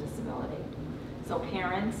intellectual disability. So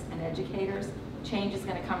parents and educators, change is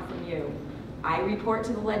going to come from you. I report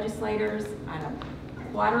to the legislators on a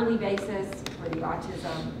quarterly basis for the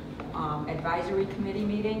autism advisory committee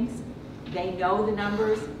meetings. They know the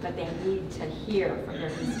numbers, but they need to hear from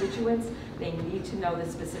their constituents. They need to know the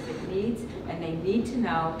specific needs, and they need to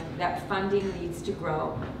know that funding needs to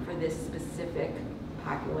grow for this specific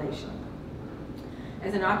population.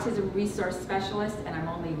 As an autism resource specialist, and I'm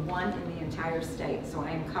only one in the entire state, so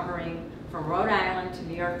I am covering from Rhode Island to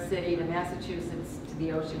New York City to Massachusetts to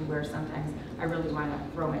the ocean, where sometimes I really want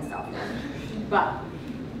to throw myself in. But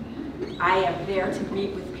I am there to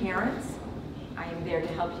meet with parents. I am there to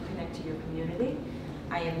help you connect to your community.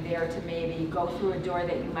 I am there to maybe go through a door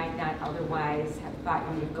that you might not otherwise have thought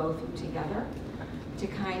you would go through together, to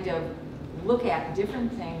kind of look at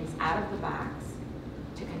different things out of the box,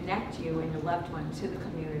 to connect you and your loved one to the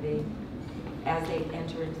community as they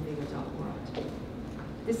enter into the adult world.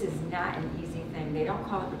 This is not an easy thing. They don't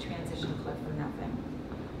call it the transition cliff for nothing.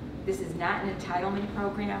 This is not an entitlement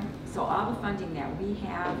program, so all the funding that we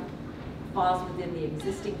have falls within the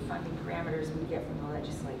existing funding parameters we get from the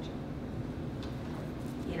legislature.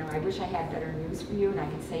 You know, I wish I had better news for you, and I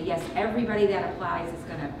could say, yes, everybody that applies is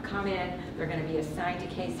going to come in, they're going to be assigned a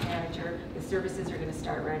case manager, the services are going to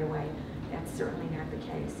start right away. That's certainly not the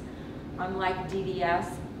case. Unlike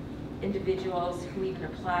DDS, individuals who even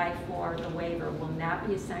apply for the waiver will not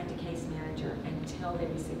be assigned a case manager until they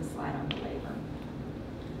receive a slide on the waiver.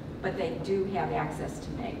 But they do have access to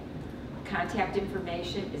me. Contact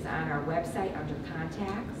information is on our website under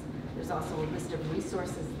contacts. There's also a list of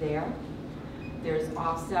resources there. There's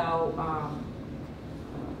also,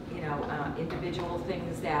 individual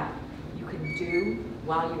things that you can do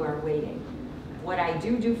while you are waiting. What I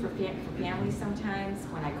do for families sometimes,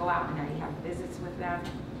 when I go out and I have visits with them,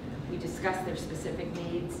 we discuss their specific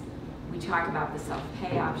needs. We talk about the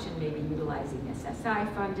self-pay option, maybe utilizing SSI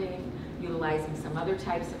funding, utilizing some other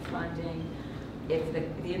types of funding. If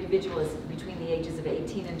the individual is between the ages of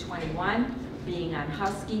 18 and 21, being on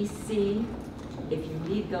Husky C. If you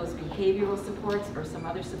need those behavioral supports or some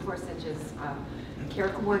other supports such as care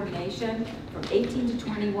coordination, from 18 to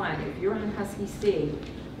 21, if you're on Husky C,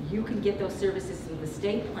 you can get those services through the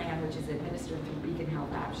state plan, which is administered through Beacon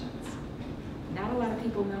Health Options. Not a lot of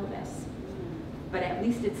people know this, but at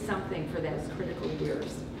least it's something for those critical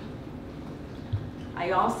years.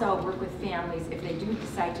 I also work with families, if they do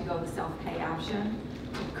decide to go the self-pay option,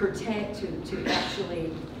 to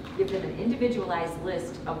actually give them an individualized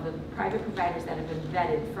list of the private providers that have been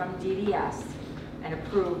vetted from DDS and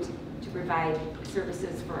approved to provide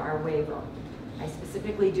services for our waiver. I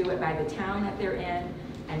specifically do it by the town that they're in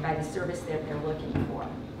and by the service that they're looking for.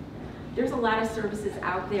 There's a lot of services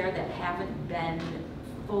out there that haven't been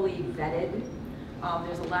fully vetted.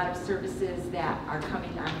 There's a lot of services that are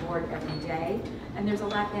coming on board every day, and there's a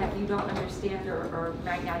lot that you don't understand or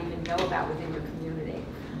might not even know about within your community.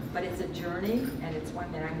 But it's a journey, and it's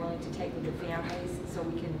one that I'm willing to take with the families so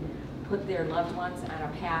we can put their loved ones on a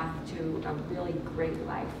path to a really great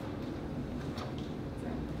life.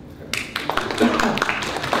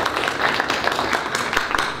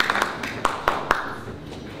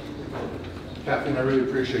 Kathleen, I really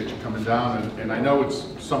appreciate you coming down, and I know it's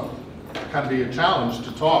kind of be a challenge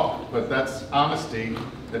to talk, but that's honesty.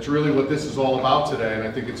 That's really what this is all about today, and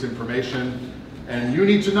I think it's information, and you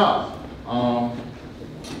need to know.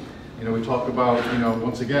 We talk about,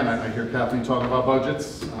 once again, I hear Kathleen talking about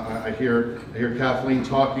budgets. I hear Kathleen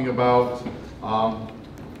talking about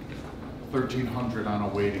 1,300 on a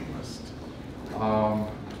waiting list.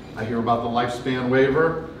 I hear about the lifespan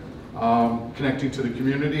waiver, connecting to the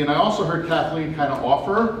community, and I also heard Kathleen kind of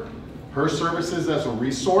offer her services as a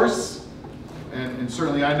resource. And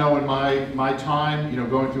certainly I know in my time,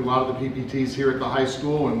 going through a lot of the PPTs here at the high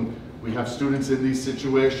school, and we have students in these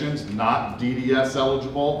situations, not DDS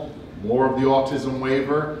eligible, more of the autism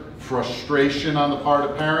waiver, frustration on the part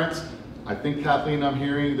of parents. I think, Kathleen, I'm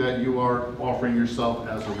hearing that you are offering yourself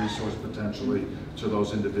as a resource potentially to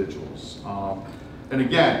those individuals. And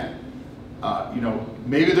again,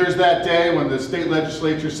 maybe there's that day when the state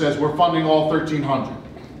legislature says we're funding all 1,300.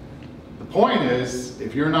 The point is,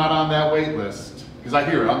 if you're not on that wait list, because I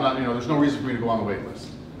hear it, I'm not, there's no reason for me to go on the wait list.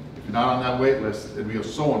 If you're not on that wait list, it'd be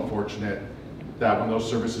so unfortunate that when those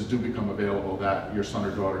services do become available, that your son or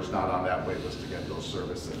daughter is not on that wait list to get those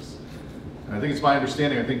services. And I think it's my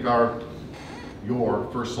understanding, I think your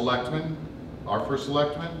first selectman, our first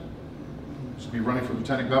selectman, should be running for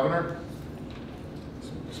lieutenant governor.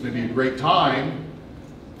 This may be a great time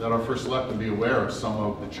that our first selectman be aware of some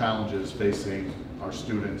of the challenges facing our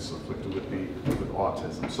students afflicted with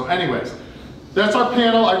autism. So anyways, that's our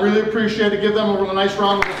panel. I really appreciate it. Give them a nice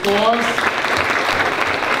round of applause.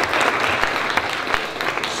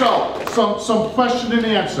 So, some question and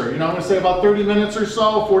answer. You know, I'm going to say about 30 minutes or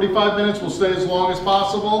so, 45 minutes. We'll stay as long as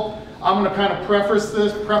possible. I'm going to kind of preface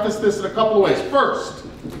this in a couple of ways. First,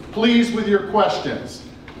 please, with your questions,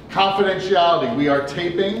 confidentiality. We are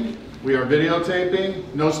taping, we are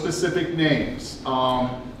videotaping, no specific names.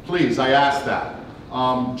 Please, I ask that.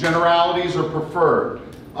 Generalities are preferred.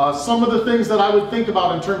 Some of the things that I would think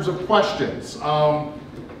about in terms of questions,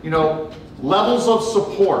 you know, levels of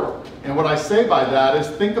support. And what I say by that is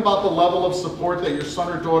think about the level of support that your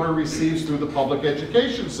son or daughter receives through the public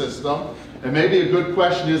education system. And maybe a good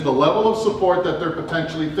question is the level of support that they're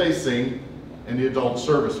potentially facing in the adult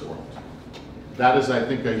service world. That is, I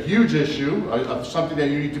think, a huge issue, something that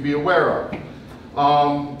you need to be aware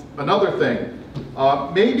of. Another thing,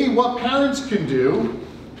 maybe what parents can do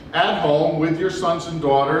at home with your sons and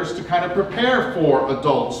daughters to kind of prepare for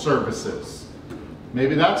adult services.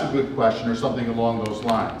 Maybe that's a good question or something along those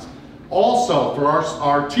lines. Also, for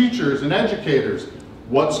our teachers and educators,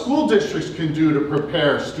 what school districts can do to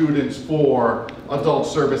prepare students for adult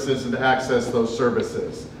services and to access those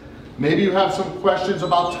services. Maybe you have some questions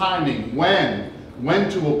about timing, when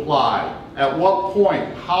to apply, at what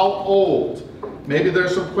point, how old. Maybe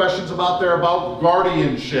there's some questions about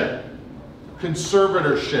guardianship,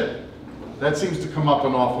 conservatorship. That seems to come up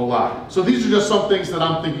an awful lot. So these are just some things that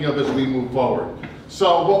I'm thinking of as we move forward.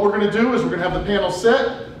 So what we're going to do is we're going to have the panel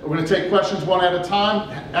sit. We're going to take questions one at a time.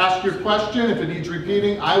 Ask your question. If it needs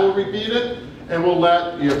repeating, I will repeat it. And we'll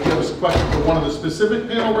let, if you have a question for one of the specific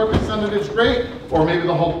panel representatives, great. Or maybe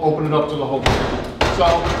open it up to the whole panel.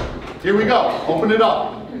 So here we go. Open it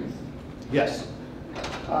up. Yes.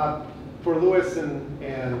 For Lewis and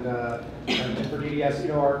for DDS, you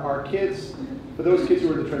know, our kids, for those kids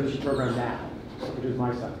who are in the transition program now, which is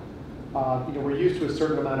my son, you know, we're used to a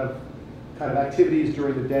certain amount of kind of activities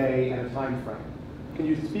during the day and a time frame. Can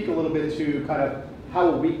you speak a little bit to kind of how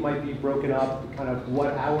a week might be broken up, kind of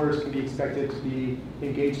what hours can be expected to be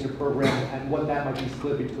engaged in a program, and what that might be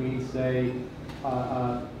split between, say,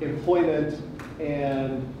 employment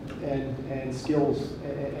and skills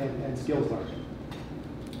learning?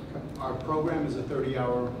 Our program is a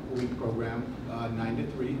 30-hour-a-week program, 9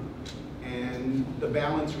 to 3, and the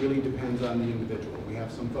balance really depends on the individual. We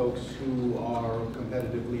have some folks who are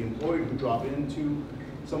competitively employed who drop into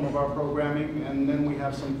some of our programming, and then we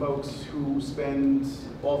have some folks who spend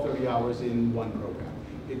all 30 hours in one program.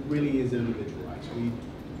 It really is individualized.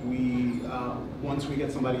 Once we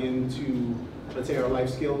get somebody into, let's say, our life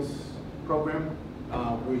skills program,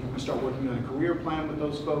 we start working on a career plan with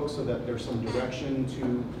those folks so that there's some direction to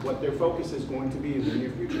what their focus is going to be in the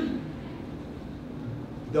near future.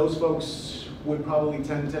 Those folks would probably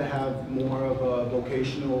tend to have more of a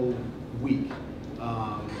vocational week.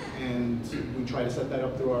 And we try to set that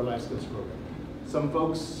up through our life skills program. Some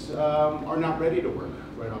folks are not ready to work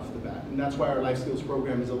right off the bat. And that's why our life skills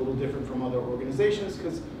program is a little different from other organizations,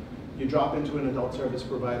 because you drop into an adult service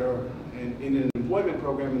provider and in an employment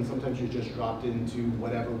program, and sometimes you're just dropped into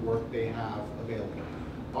whatever work they have available.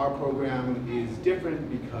 Our program is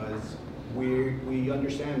different because we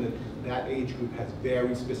understand that age group has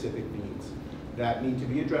very specific needs that need to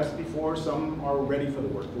be addressed before some are ready for the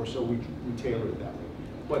workforce, so we tailor it that way.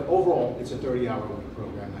 But overall, it's a 30-hour-a-week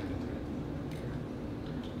program, 9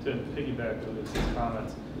 to 3. To piggyback with his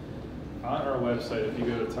comments, on our website, if you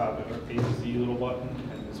go to the top, there's an A to Z little button,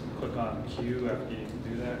 and just click on Q after you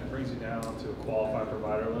do that, it brings you down to a qualified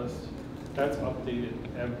provider list. That's updated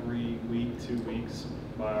every week, 2 weeks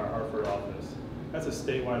by our Hartford office. That's a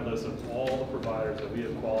statewide list of all the providers that we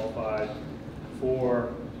have qualified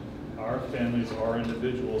for our families or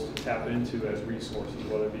individuals to tap into as resources,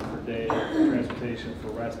 whether it be for day, for transportation, for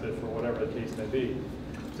respite, for whatever the case may be.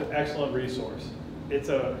 It's an excellent resource. It's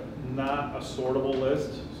not a sortable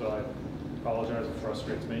list, so I apologize, it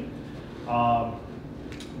frustrates me.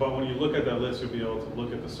 But when you look at that list, you'll be able to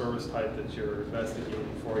look at the service type that you're investigating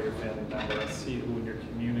for your family member and see who in your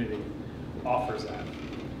community offers that.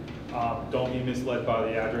 Don't be misled by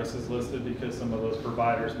the addresses listed, because some of those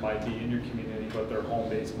providers might be in your community, but their home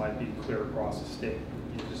base might be clear across the state,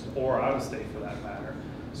 or out of state for that matter.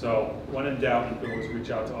 So when in doubt, you can always reach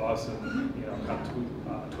out to us and kind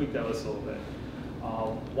of tweak that list a little bit.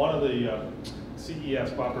 One of the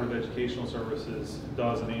CES, Cooperative Educational Services,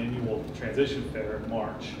 does an annual transition fair in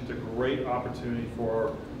March. It's a great opportunity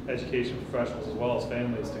for education professionals as well as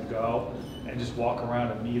families to go and just walk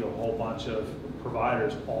around and meet a whole bunch of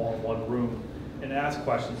providers all in one room and ask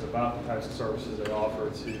questions about the types of services they offer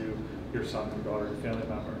to your son, your daughter, your family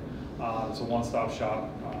member. It's a one-stop shop.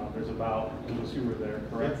 There's about, Louis, you were there,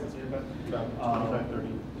 correct? About 25, 30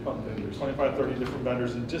 different vendors. 25, 30 different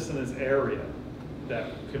vendors, and just in this area.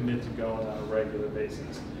 that commit to going on a regular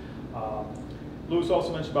basis. Louis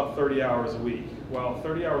also mentioned about 30 hours a week. Well,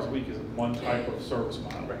 30 hours a week is one type of service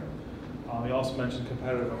model. He also mentioned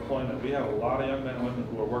competitive employment. We have a lot of young men and women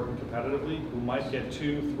who are working competitively who might get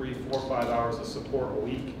 2, 3, 4, 5 hours of support a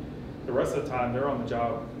week. The rest of the time, they're on the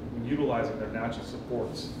job utilizing their natural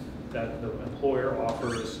supports that the employer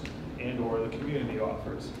offers and or the community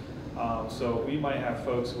offers. So we might have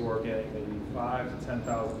folks who are getting maybe $5,000 to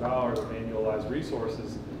 $10,000 of annualized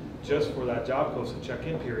resources just for that job post to check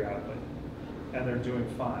in periodically, and they're doing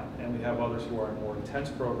fine. And we have others who are in more intense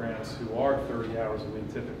programs who are 30 hours a week,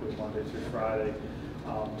 typically Monday through Friday,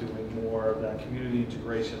 doing more of that community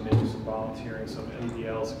integration, maybe some volunteering, some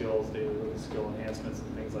ADL skills, daily living skill enhancements,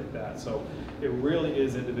 and things like that. So it really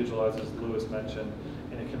is individualized, as Louis mentioned,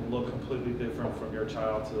 and it can look completely different from your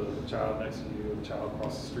child to the child next to you, the child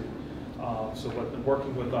across the street. So but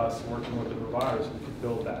working with us, working with the providers, we can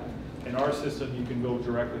build that. In our system, you can go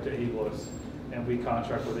directly to Ableist, and we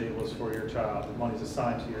contract with Ableist for your child. The money's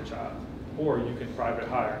assigned to your child. Or you can private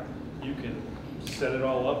hire. You can set it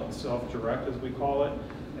all up and self-direct, as we call it,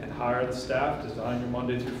 and hire the staff, design your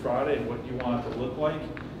Monday through Friday and what you want it to look like,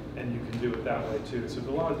 and you can do it that way too. So there's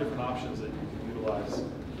a lot of different options that you can utilize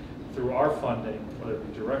through our funding, whether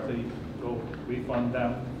we directly we fund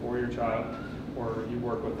them for your child, or you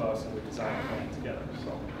work with us and we design a plan together.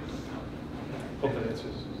 So hope that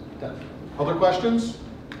answers that. Other questions?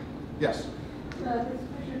 Yes. This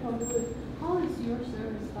question from Louis. How is your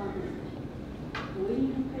service funded? Do we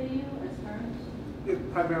pay you as parents?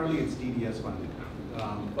 Primarily, it's DDS funded,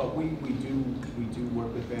 but we do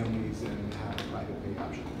work with families and have a private pay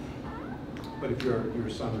option. But if your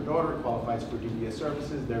son or daughter qualifies for DDS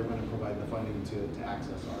services, they're going to provide the funding to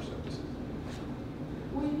access our services.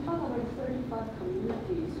 When you talk about 35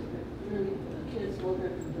 communities, really the kids will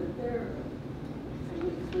live there.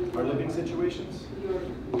 Our living situations? You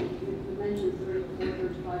mentioned 34,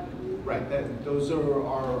 35 communities. Right, those are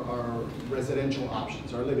our residential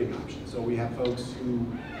options, our living options. So we have folks who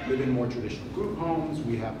live in more traditional group homes,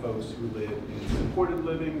 we have folks who live in supported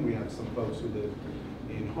living, we have some folks who live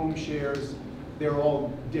in home shares. They're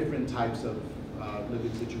all different types of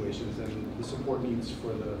living situations, and the support needs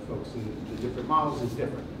for the folks in the different models is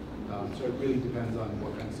different. So it really depends on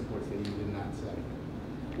what kind of supports they need in that setting.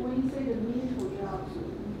 When you say the meaningful jobs,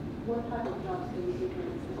 what type of jobs can you give an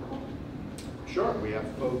example? Sure, we have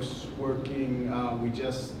folks working,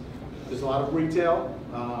 there's a lot of retail.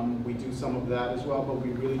 We do some of that as well, but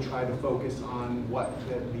we really try to focus on what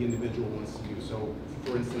the individual wants to do. So,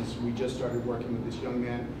 for instance, we just started working with this young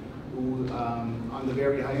man who, on the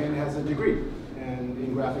very high end, has a degree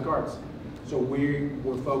in graphic arts. So we're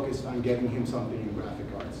focused on getting him something in graphic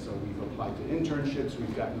arts. So we've applied to internships,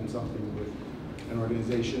 we've gotten him something with an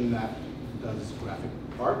organization that does graphic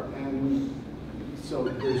art, and so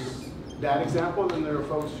there's that example, and there are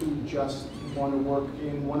folks who just want to work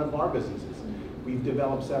in one of our businesses. We've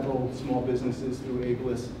developed several small businesses through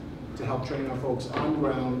Ableist to help train our folks on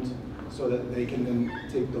ground so that they can then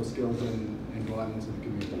take those skills and go out into the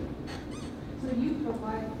community. So you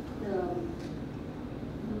provide from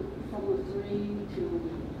 3 to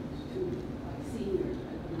seniors,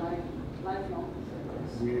 lifelong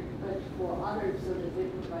service. But for others, so that they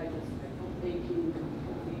provide us from 18 to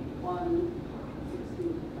 51,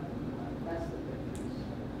 16, that's the difference.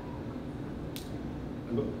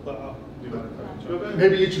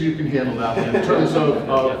 Maybe each of you can handle that one in terms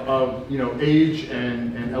of age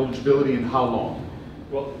and eligibility and how long.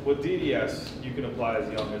 Well, with DDS, you can apply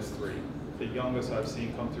as young as 3. The youngest I've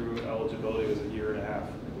seen come through eligibility was 1.5 years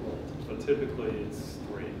old, but typically it's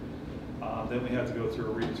 3. Then we have to go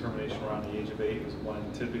through a redetermination around the age of 8, is when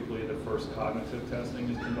typically the first cognitive testing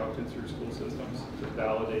is conducted through school systems to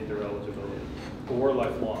validate their eligibility. Or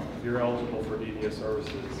lifelong. If you're eligible for DDS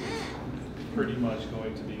services, it's pretty much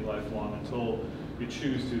going to be lifelong until you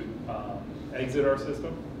choose to exit our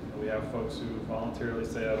system. We have folks who voluntarily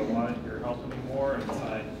say, I don't want it, you're helping anymore, and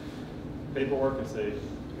sign paperwork and say,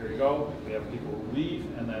 here you go. We have people who leave,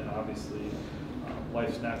 and then obviously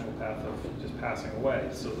life's natural path of just passing away.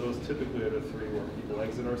 So those typically are the 3 where people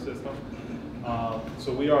exit our system.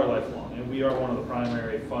 So we are lifelong, and we are one of the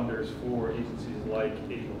primary funders for agencies like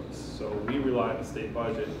Ableist. So we rely on the state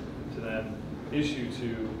budget to then issue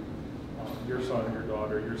to your son, your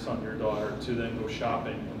daughter, your son, your daughter, to then go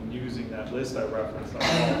shopping and using that list I referenced, that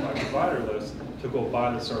qualified provider list, to go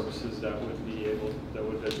buy the services that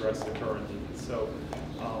would address the current needs. So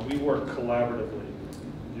we work collaboratively.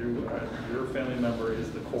 Your family member is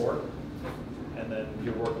the core, and then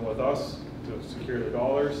you're working with us to secure the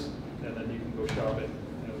dollars, and then you can go shopping,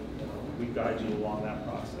 and we guide you along that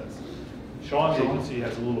process. Sean's agency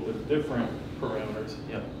has a little bit different parameters.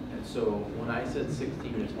 Yep. And so when I said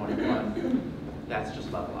 16 to 21, that's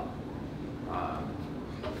just level up.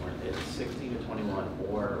 When it's 16 to 21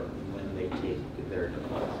 or when they take their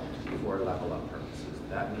diploma for level up purposes.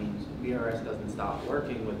 That means BRS doesn't stop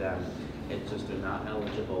working with them. It's just they're not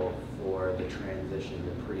eligible for the transition,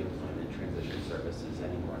 the pre-employment transition services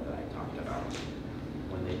anymore that I talked about.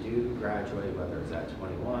 When they do graduate, whether it's at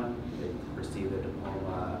 21, they receive their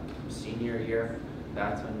diploma senior year,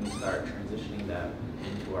 that's when we start transitioning them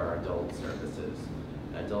into our adult services.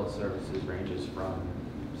 Adult services ranges from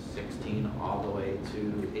 16 all the way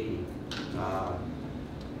to 80.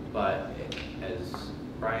 But as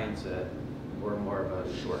Brian said, we're more of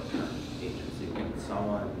a short-term agency. When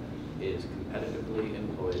someone is competitively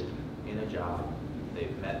employed in a job,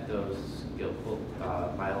 they've met those skillful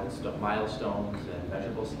milestones and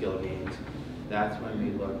measurable skill gains, that's when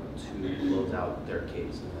we look to close out their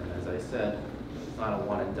case. And as I said, it's not a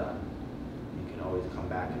one and done. You can always come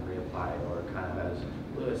back and reapply, or kind of as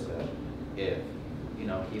Lewis said, if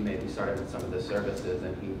he may be starting with some of the services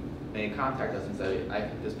and he may contact us and say, I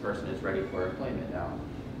think this person is ready for employment now.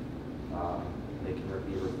 They can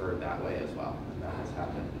be referred that way as well, and that has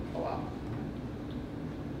happened a lot.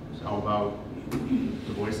 How about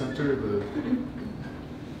the Voice Center, the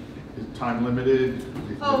time limited,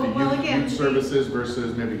 youth services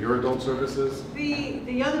versus maybe your adult services? The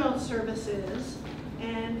young adult services,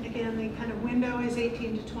 and again, the kind of window is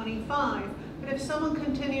 18 to 25, but if someone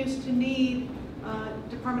continues to need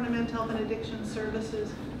Department of Mental Health and Addiction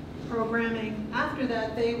Services programming, after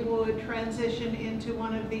that they would transition into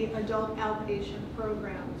one of the adult outpatient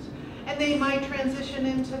programs. And they might transition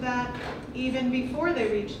into that even before they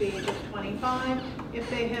reach the age of 25 if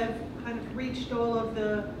they have kind of reached all of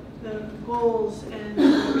the goals and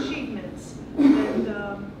achievements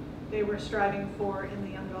that they were striving for in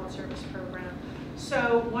the young adult service program.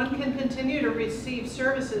 So one can continue to receive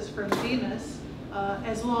services from DEMAS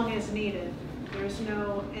as long as needed. There's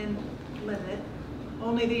no end limit.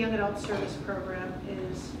 Only the young adult service program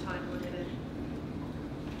is time limited.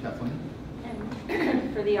 Kathleen?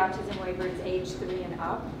 And for the autism waiver, it's age 3 and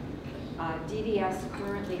up. DDS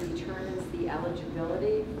currently determines the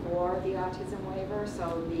eligibility for the autism waiver,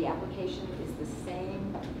 so the application is the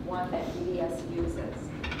same one that DDS uses,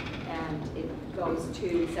 and it goes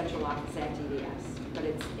to central office at DDS, but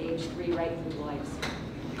it's age 3 right through the lifespan.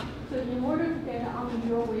 So in order to get on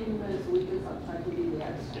your waiting list, we just apply to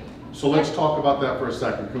DDS. So let's talk about that for a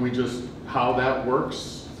second. Can we just, how that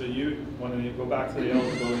works? So when you go back to the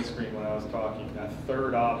eligibility screen when I was talking, that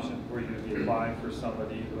third option where you'd be applying for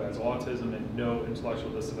somebody who has autism and no intellectual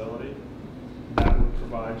disability, that would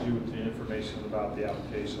provide you with the information about the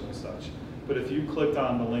application and such. But if you clicked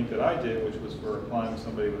on the link that I did, which was for applying with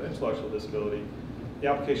somebody with intellectual disability, the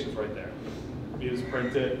application's right there. You just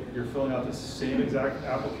print it, you're filling out the same exact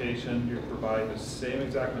application, you're providing the same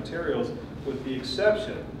exact materials, with the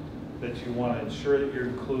exception that you want to ensure that you're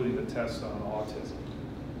including the test on autism,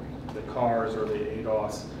 the CARS or the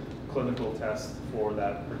ADOS clinical test for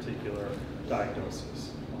that particular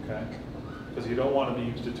diagnosis, okay? Because you don't want to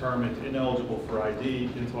be determined ineligible for ID,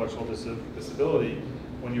 intellectual disability,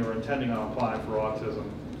 when you're intending on applying for autism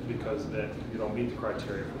because you don't meet the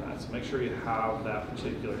criteria for that. So make sure you have that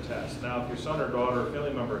particular test. Now, if your son or daughter or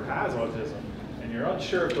family member has autism and you're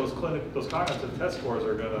unsure if those cognitive test scores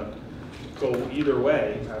are going to go either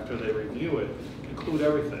way after they review it, include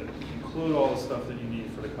everything. Include all the stuff that you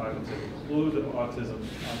need for the cognitive. Include the autism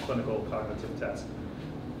clinical cognitive test.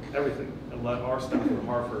 Everything. And let our staff at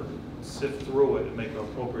Hartford sift through it and make an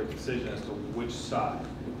appropriate decision as to which side.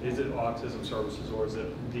 Is it autism services or is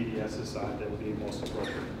it DDS's side that would be most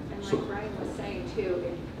appropriate? And like Brian was saying too,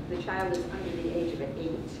 if the child is under the age of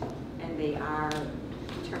 8 and they are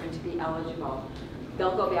determined to be eligible,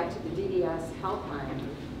 they'll go back to the DDS helpline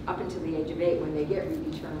up until the age of 8 when they get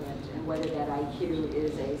redetermined, and whether that IQ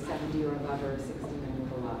is a 70 or above or 60 and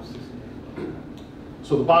below.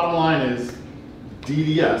 So the bottom line is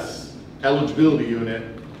DDS eligibility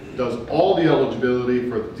unit does all the eligibility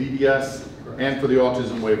for DDS and for the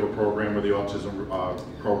autism waiver program or the autism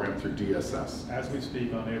program through DSS. As we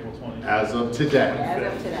speak on April 20th. As of today.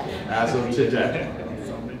 As of today. As of today.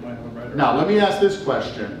 Somebody might have read it. Now, let me ask this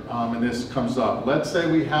question, and this comes up. Let's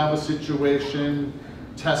say we have a situation,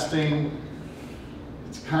 testing,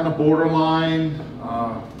 it's kind of borderline,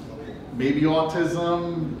 maybe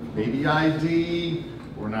autism, maybe ID,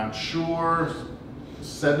 we're not sure,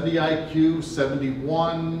 70 IQ,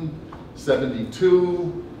 71,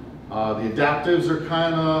 72, the adaptives are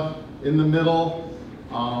kind of in the middle.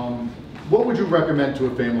 What would you recommend to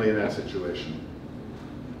a family in that situation?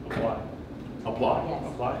 Apply. Apply. Yes.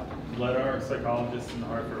 Apply. Let our psychologists in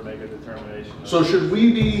Hartford make a determination. So should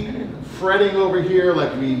we be fretting over here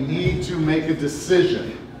like we need to make a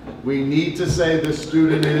decision? We need to say this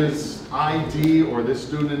student is ID or this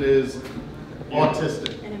student is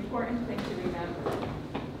autistic. An important thing to remember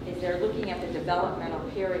is they're looking at the developmental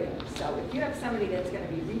period. So if you have somebody that's going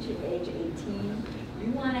to be reaching age 18,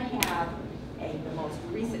 you want to have the most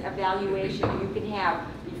recent evaluation you can have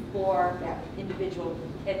before that individual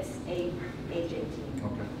hits age 18.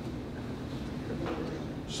 Okay.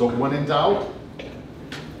 So when in doubt,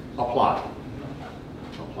 apply.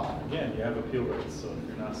 Apply. Again, you have appeal rates, so if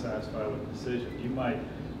you're not satisfied with the decision, you might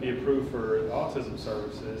be approved for autism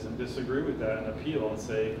services and disagree with that and appeal and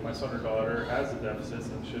say, my son or daughter has the deficits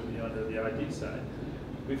and should be under the ID side.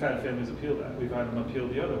 We've had families appeal that. We've had them appeal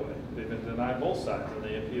the other way. They've been denied both sides and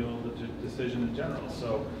they appeal the decision in general.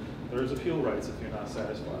 So there's appeal rights if you're not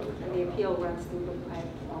satisfied with it. And the appeal runs through the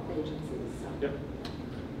health agencies. So. Yep.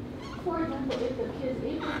 For example, if the kid is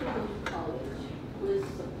able to go to college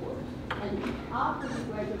with support, and after he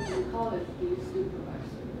graduates from college, he is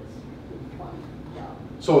supervised service with one job.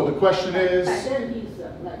 So the question is, But then he's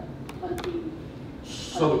like 20.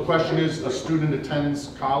 so the question is, a student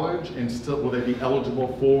attends college and still, will they be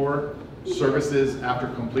eligible for services after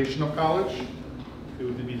completion of college? It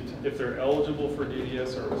would be, if they're eligible for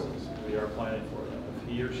DDS services, we are planning for them. If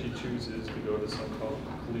he or she chooses to go to some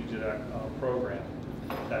collegiate program,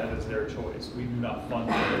 that is their choice. We do not fund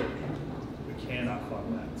that. We cannot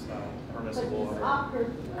fund that. It's not permissible. But after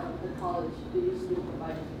the college, do you still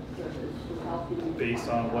provide service to help him? Based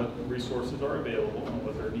on what resources are available and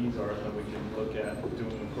what their needs are, then we can look at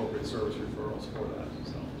doing appropriate service referrals for that.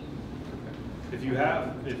 So,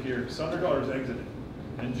 if your son or daughter is exiting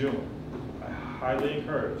in June, I highly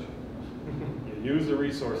encourage you use the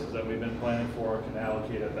resources that we've been planning for and can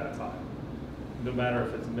allocate at that time. No matter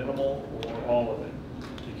if it's minimal or all of it.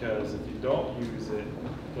 Because if you don't use it,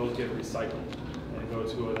 those get recycled and go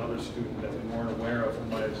to another student that we weren't aware of who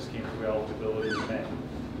might have just came through eligibility in May.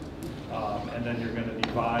 And then you're going to be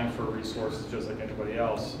vying for resources just like anybody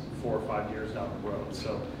else 4 or 5 years down the road.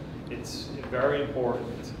 So it's very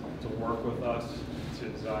important to work with us to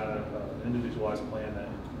design an individualized plan that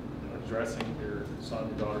addressing your son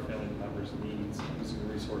or daughter family members' needs using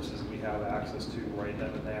the resources we have access to right then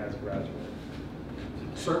and there as a graduate.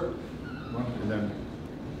 Sir? And then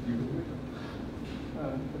you.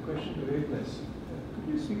 A question to Agnes.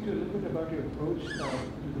 Could you speak to a little bit about your approach to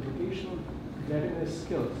the vocational readiness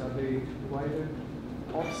skills? Are they provided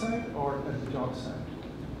off-site or at the job site?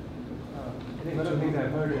 I think one of the things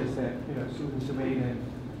I've heard is that students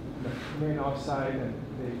remain off-site and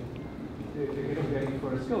they're getting ready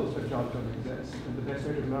for skills, but jobs don't exist. And the best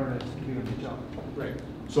way to learn is to be on the job. Right.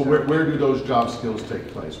 So where do those job skills take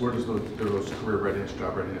place? Where does those career readiness,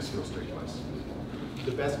 job readiness skills take place?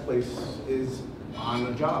 The best place is on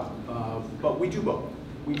the job, but we do both.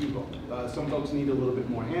 We do both. Some folks need a little bit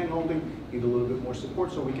more hand-holding, need a little bit more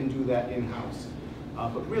support, so we can do that in-house.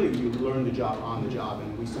 But really, we learn the job on the job,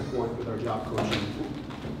 and we support with our job coaching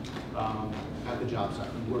at the job site.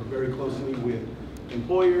 We work very closely with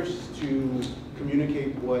employers to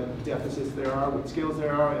communicate what deficits there are, what skills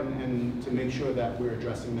there are, and to make sure that we're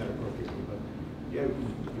addressing that appropriately. But yeah,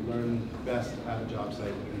 we learn best at a job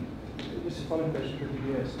site. Just a follow-up question to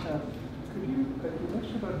DDS. Could you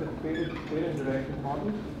mention about the parent-directed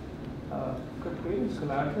model? Could parents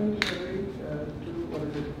collaborate or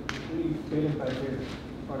is it really parent by parent?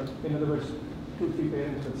 Or in other words, 2-3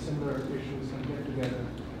 parents with similar issues and get together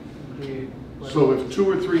and create. So if 2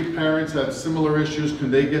 or 3 parents have similar issues, can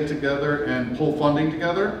they get together and pull funding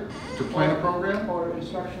together to plan a program? Or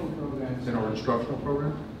instructional programs. In our instructional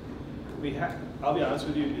program? I'll be honest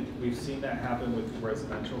with you, we've seen that happen with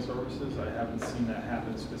residential services. I haven't seen that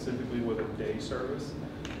happen specifically with a day service.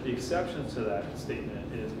 The exception to that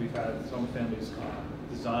statement is we've had some families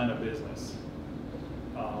design a business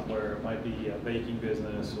where it might be a baking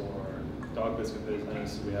business or dog biscuit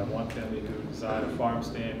business. We have one family who designed a farm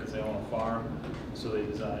stand because they own a farm, so they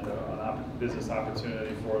designed a business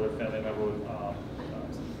opportunity for their family member with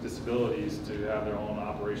disabilities to have their own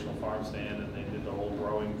operational farm stand, and they did the whole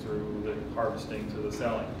growing through the harvesting to the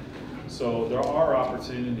selling. So there are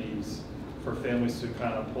opportunities for families to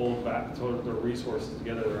kind of pull back their resources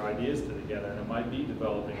together, their ideas together, and it might be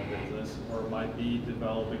developing a business, or it might be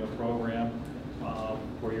developing a program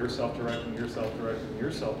where you're self-directing, you're self-directing,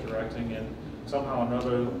 you're self-directing, and somehow or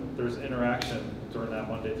another there's interaction during that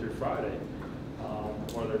Monday through Friday,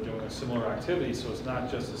 where they're doing a similar activity, so it's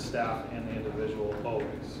not just the staff and the individual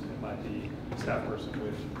always. It might be a staff person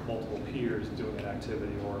with multiple peers doing an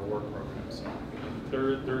activity or a work program. So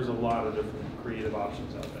there's a lot of different creative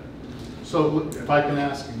options out there. So if I can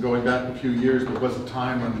ask, going back a few years, there was a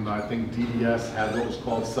time when I think DDS had what was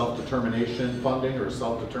called self-determination funding or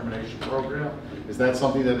self-determination program. Is that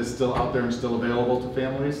something that is still out there and still available to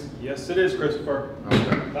families? Yes, it is, Christopher.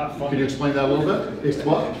 Okay. Not funding. Can you explain that a little bit? It's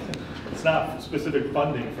what? It's not specific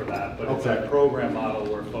funding for that, but it's Okay. a program model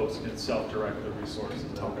where folks can self-direct the resources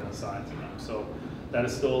that have been assigned to them. So that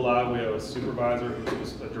is still alive. We have a supervisor,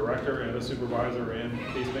 who's a director and a supervisor and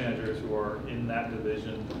case managers who are in that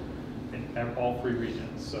division in all 3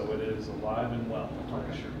 regions. So it is alive and well, I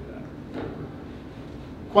can assure you that.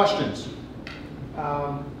 Questions?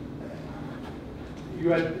 You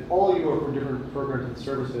had, all of you are from different programs and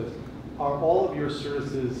services. Are all of your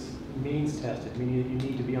services means tested, meaning that you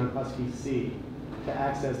need to be on Husky C to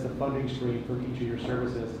access the funding stream from each of your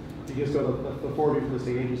services? Because so the 4 of you from the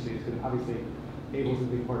state agencies, because obviously ABLE is a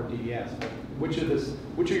big part of DDS, but which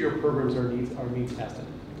of your programs are means tested?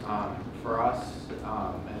 For us,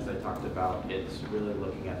 as I talked about, it's really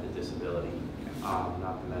looking at the disability,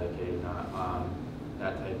 not the Medicaid, not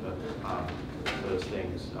that type of those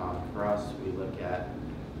things. For us, we look at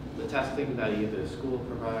the testing that either the school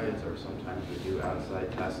provides or sometimes we do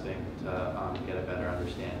outside testing to get a better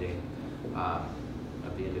understanding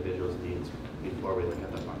of the individual's needs before we look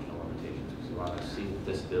at the functional limitations. Because we want to see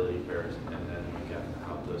the disability first and then look at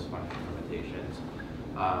how those functional limitations.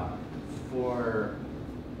 For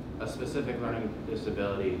a specific learning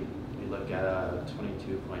disability, we look at a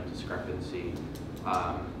 22-point discrepancy,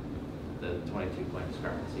 the 22-point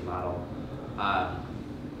discrepancy model.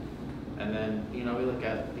 And then, we look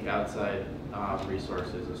at the outside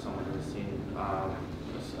resources of someone who's seen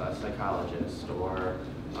a psychologist or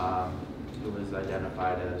who is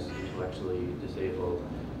identified as intellectually disabled.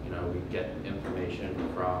 We get information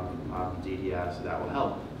from DDS that will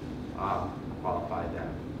help qualify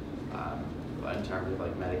them. But in terms of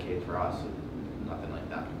like Medicaid for us, nothing like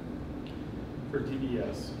that. For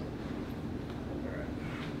DDS, all right,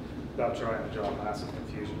 without trying to draw massive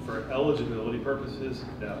confusion, for eligibility purposes,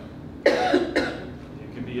 no.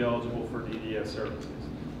 You can be eligible for DDS services.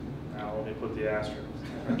 Now let me put the asterisk.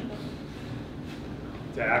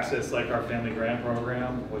 To access like our family grant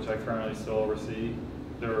program, which I currently still oversee,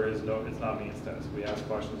 it's not means test. We ask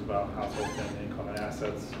questions about household family income and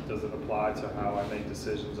assets. Does it apply to how I make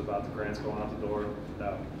decisions about the grants going out the door?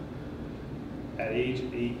 No. At age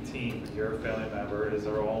 18, your family member is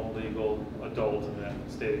their own legal adult in the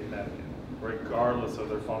state of Connecticut, regardless of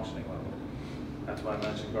their functioning level. That's why I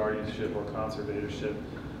mentioned guardianship or conservatorship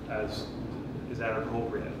as is that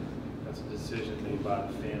appropriate. That's a decision made by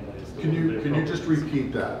the family. Can you just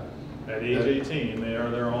repeat that? At age 18, they are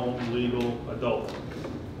their own legal adult.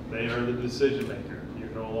 They are the decision maker. You're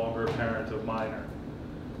no longer a parent of minor.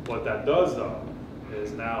 What that does, though,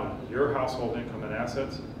 is now your household income and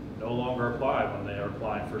assets no longer apply when they are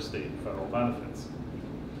applying for state and federal benefits.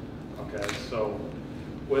 Okay, so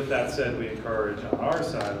with that said, we encourage on our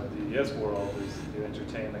side of the DDS world is to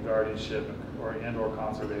entertain the guardianship or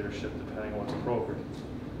conservatorship, depending on what's appropriate,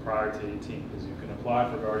 prior to 18, because you can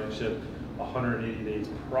apply for guardianship 180 days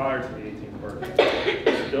prior to the 18th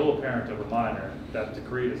birthday. Still a parent of a minor, that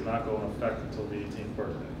decree does not go into effect until the 18th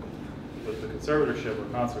birthday. With the conservatorship or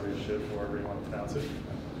conservatorship, however you want to pronounce it,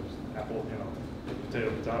 apple,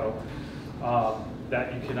 potato,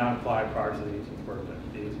 that you cannot apply prior to the 18th birthday.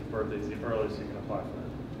 The 18th birthday is the earliest you can apply for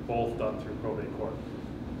that, both done through probate court.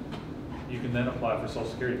 You can then apply for Social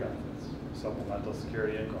Security benefits, supplemental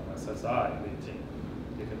security income, SSI, at 18.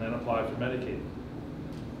 You can then apply for Medicaid.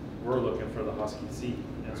 We're looking for the Husky C,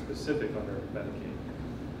 and specific under Medicaid.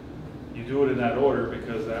 You do it in that order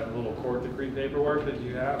because that little court decree paperwork that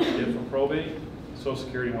you have to get from probate, Social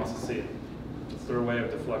Security wants to see it. It's their way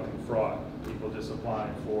of deflecting fraud. People just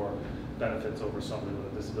applying for benefits over somebody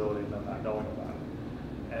with a disability and them not knowing about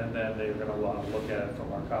it. And then they're going to want to look at it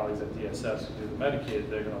from our colleagues at DSS who do the Medicaid,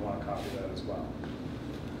 they're going to want to copy that as well.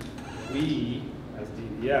 We, as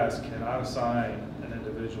DDS, cannot assign an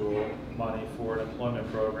individual money for an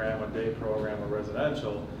employment program, a day program, or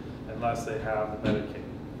residential unless they have the Medicaid.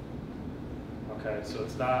 Okay, so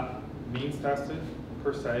it's not means tested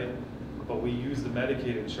per se, but we use the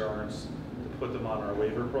Medicaid insurance to put them on our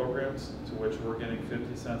waiver programs, to which we're getting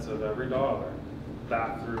 50 cents of every dollar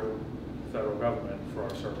back through the federal government for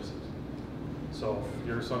our services. So if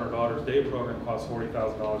your son or daughter's day program costs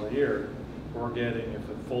 $40,000 a year, we're getting, if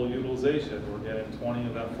at full utilization, we're getting 20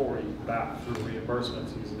 of that 40 back through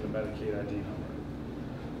reimbursements using the Medicaid ID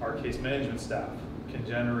number. Our case management staff can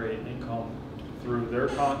generate income through their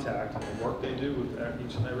contact and the work they do with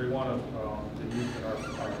each and every one of the youth in our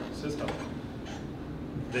system.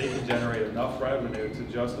 They can generate enough revenue to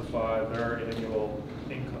justify their annual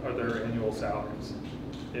income or their annual salaries.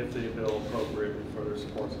 if they bill appropriately for their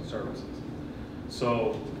supports and services.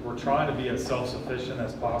 So we're trying to be as self-sufficient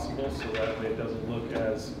as possible so that way it doesn't look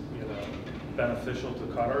as, you know, beneficial to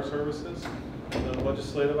cut our services in the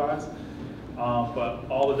legislative eyes. But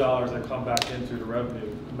all the dollars that come back in through the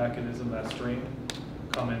revenue mechanism, that stream,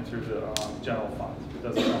 come in through the general fund. It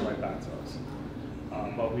doesn't come right back to us.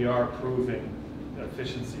 But we are proving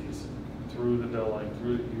efficiencies through the billing,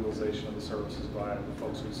 through the utilization of the services by the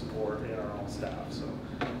folks we support and our own staff. So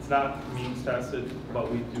it's not means tested,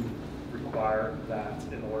 but we do require that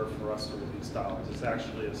in order for us to release dollars. It's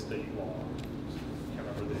actually a state law. I can't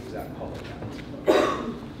remember the exact public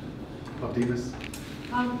act. Davis?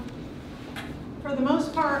 For the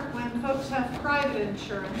most part, when folks have private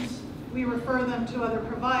insurance, we refer them to other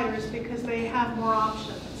providers because they have more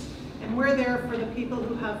options. And we're there for the people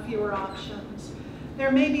who have fewer options.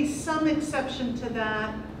 There may be some exception to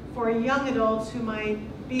that for young adults who might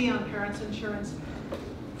be on parents' insurance.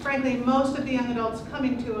 Frankly, most of the young adults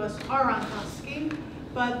coming to us are on Husky,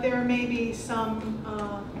 but there may be some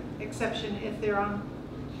exception if they're on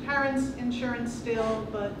parents' insurance still,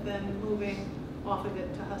 but then moving off of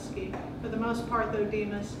it to Husky. For the most part, though,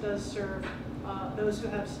 Demas does serve those who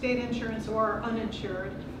have state insurance or are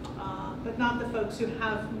uninsured, but not the folks who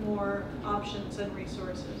have more options and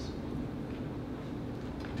resources.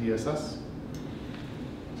 DSS?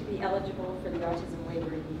 To be eligible for the autism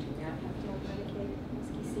waiver, you do not have to have Medicaid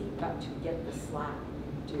Husky C, but to get the slot,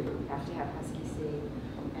 you do have to have Husky C.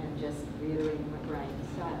 And just reiterating what Brian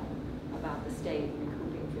said about the state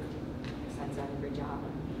recouping 50% on every job.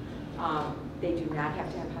 They do not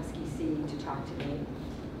have to have Husky C to talk to me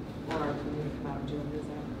or for me to come out and do a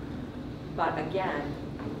visit. But again,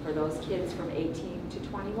 for those kids from 18 to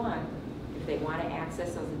 21, if they want to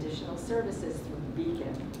access those additional services through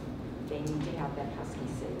Beacon, they need to have that Husky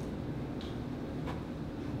C.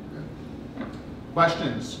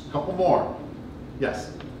 Questions? A couple more.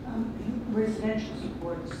 Yes? Residential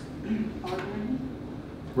supports, are there any?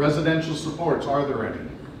 Residential supports, are there any?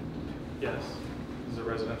 Yes. Is there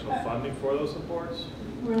residential funding for those supports?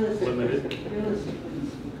 Realistically, Limited. realistically.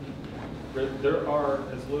 There are,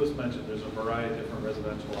 as Lewis mentioned, there's a variety of different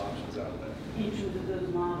residential options out there. In terms of those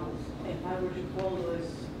models, if I were to call Lewis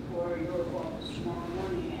or your office tomorrow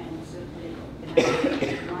morning and simply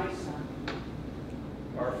my son,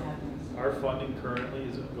 what happens? Our funding currently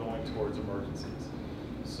is going towards emergencies.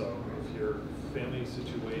 So if your family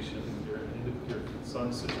situation, your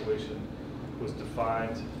son's situation was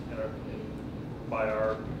defined by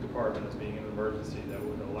our department as being an emergency, that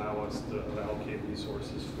would allow us to allocate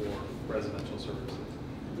resources for residential services.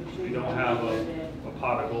 We don't have a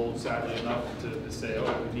pot of gold, sadly enough, to say,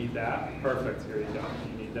 oh, we need that. Perfect, here you go.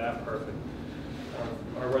 You need that, perfect.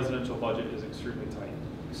 Our residential budget is extremely tight,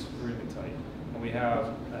 And we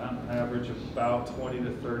have an average of about 20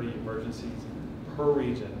 to 30 emergencies per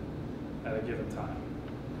region at a given time.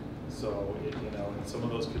 So, and some of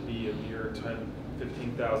those could be a mere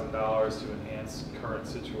 $15,000 to enhance current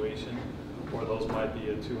situation, or those might be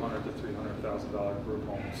a $200,000 to $300,000 group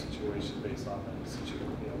home situation based on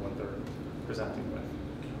what they're presenting with.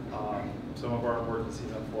 Some of our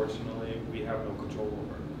emergencies, unfortunately, we have no control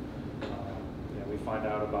over. We find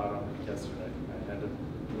out about them yesterday. I had to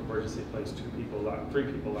emergency place 3 people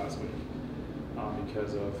last week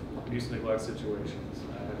because of abuse and neglect situations.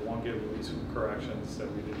 I had one get released from corrections that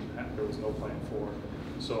there was no plan for.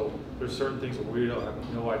 So there's certain things that we don't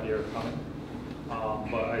have no idea are coming.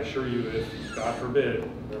 But I assure you, if God forbid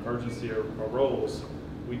the emergency arose,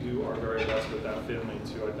 we do our very best with that family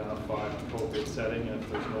to identify an appropriate setting. And if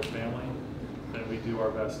there's no family, then we do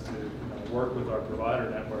our best to work with our provider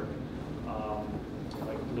network,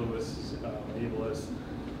 like Lewis, Ableist,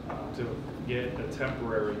 to get a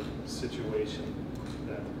temporary situation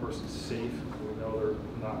that the person's safe, we know they're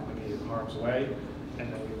not going to be in harm's way,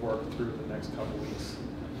 and then we work through the next couple weeks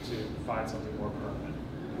to find something more permanent.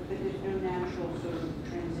 But there's no natural sort of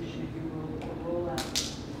transition, if you will, or rollout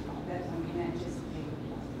that one can anticipate,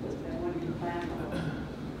 that one can plan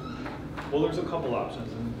for. Well, there's a couple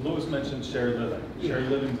options, and Lewis mentioned shared living. Shared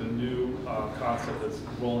living is a new concept that's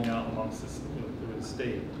rolling out amongst the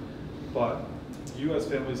state, but you as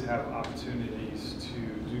families have opportunities to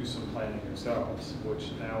do some planning yourselves,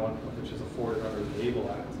 which is afforded under the ABLE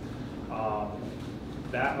Act.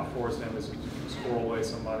 That affords families to squirrel away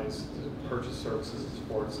some money to purchase services and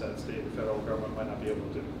supports that state and federal government might not be able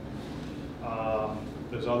to do.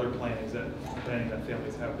 There's other planning that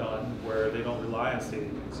families have done where they don't rely on state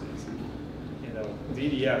agencies.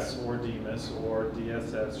 DDS or DEMIS or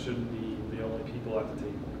DSS shouldn't be the only people at the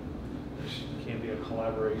table. There can be a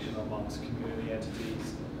collaboration amongst community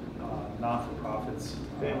entities, non-for-profits.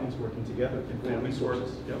 Families working together. And families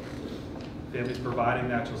working, yep. Families providing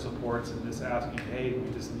natural supports and just asking, hey,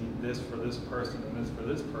 we just need this for this person and this for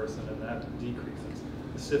this person, and that decreases.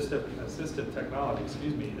 Assistive technology,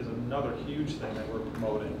 is another huge thing that we're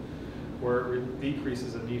promoting, where it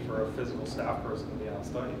decreases the need for a physical staff person to be on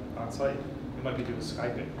site. We might be doing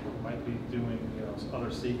Skyping. We might be doing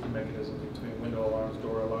other safety mechanisms between window alarms,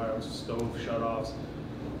 door alarms, stove shutoffs.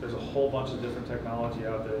 There's a whole bunch of different technology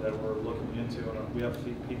out there that we're looking into, and we have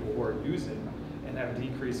people who are using and have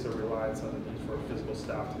decreased their reliance on the need for physical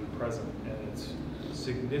staff to be present, and it's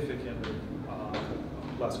significantly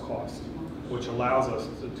less cost, which allows us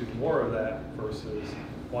to do more of that versus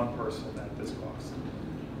one person at this cost.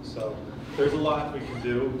 So there's a lot we can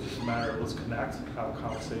do. It's just a matter of let's connect, have a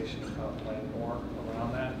conversation, plan more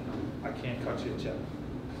around that. I can't cut you a check.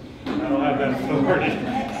 I don't have that authority.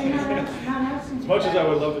 As much as I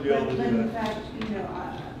would love to be able to do that. But in fact,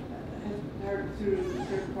 I have heard through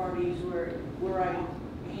third parties where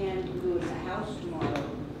I hand Lewis a house tomorrow,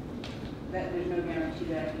 that there's no guarantee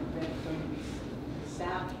that it's going to be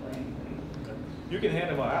staffed or anything. You can hand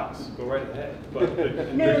him a house, go right ahead. But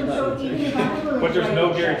But there's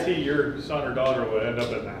no guarantee your son or daughter will end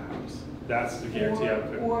up in that house. That's the guarantee I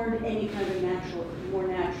put. Or any kind of more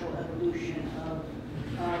natural evolution of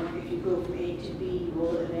if you go from A to B, you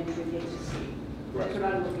will eventually get to C. That's what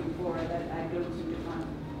I'm looking for, that I don't seem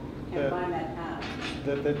to find that path.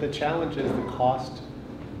 The challenge is the cost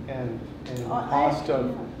and cost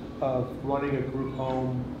of running a group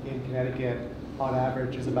home in Connecticut on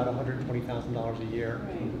average is about $120,000 a year.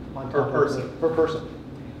 Right. Per person. Per person.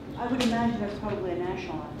 I would imagine that's probably a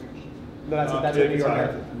national average. No, that's a New York higher.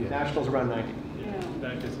 average. Yeah. National's around 90.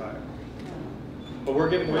 That gets higher. Yeah. But we're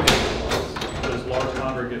getting rid of those large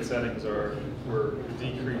congregate settings. We're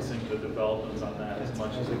decreasing the developments on that as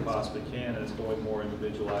much as we possibly can, and it's going more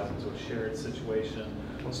individualized into a shared situation,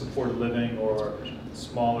 supported living, or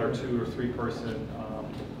smaller 2 or 3 person,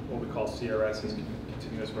 what we call CRSs,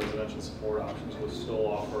 continuous residential support options, will still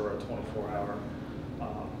offer a 24-hour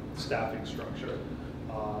staffing structure.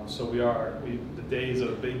 So the days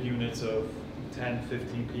of big units of 10,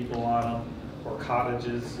 15 people on them, or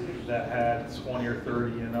cottages that had 20 or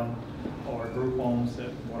 30 in them, or group homes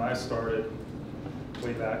that when I started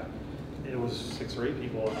way back, it was 6 or 8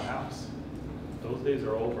 people in the house. Those days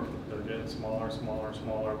are over. They're getting smaller, smaller,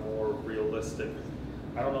 smaller, more realistic.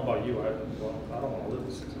 I don't know about you, I don't want to live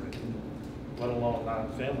with 6 or 8 people, let alone not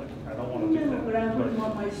in family. I don't want to do that. But I wouldn't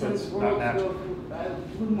want my son's world to natural. go from, I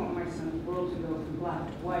wouldn't want my son's world to go from black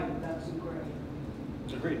to white without some gray.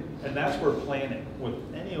 Agreed. And that's where planning with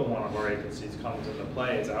any one of our agencies comes into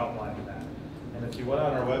play, is outlining that. And if you went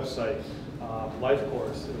on our website, Life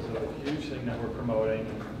Course is a huge thing that we're promoting,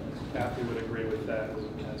 and Kathy would agree with that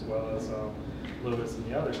as well as Lewis and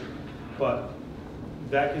the others. But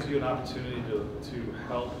that gives you an opportunity to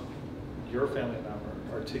help your family member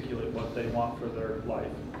articulate what they want for their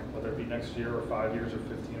life, whether it be next year or 5 years or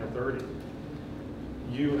 15 or 30.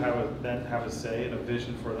 You then have a say and a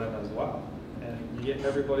vision for them as well. And you get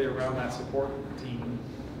everybody around that support team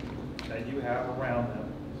that you have around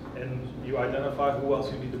them, and you identify who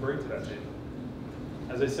else you need to bring to that table.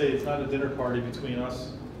 As I say, it's not a dinner party between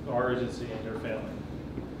us, our agency, and your family.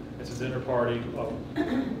 It's a dinner party of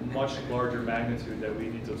much larger magnitude that we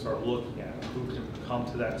need to start looking at. Who can come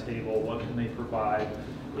to that table? What can they provide?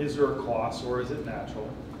 Is there a cost, or is it natural?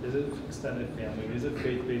 Is it extended family? Is it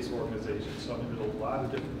faith-based organization? So I mean, there's a lot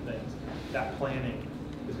of different things. That planning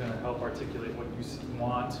is going to help articulate what you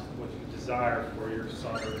want, what you desire for your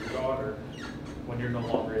son or your daughter when you're no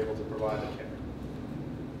longer able to provide the care.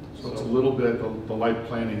 So it's a little bit, the life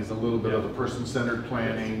planning is a little bit of the person-centered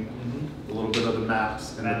planning, a little bit of the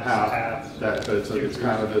maps and the path. It's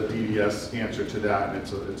kind of the DDS answer to that, and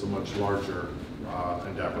it's a much larger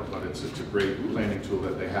endeavor, but it's a great planning tool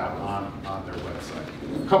that they have on their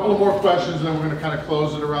website. A couple of more questions, and then we're going to kind of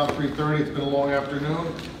close it around 3:30. It's been a long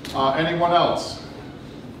afternoon. Anyone else?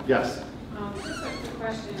 Yes. Just a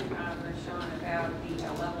question for Sean about the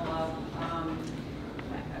level of,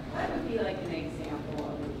 what would be like an example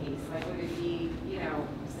of a case? Like, would it be, a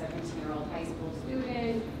 17-year-old high school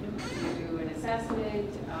student, you do an assessment,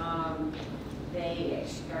 they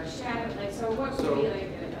are shadowed, like, so what would be like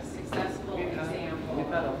a successful example? We've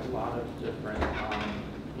had a lot of different,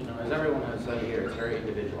 as everyone has said here, it's very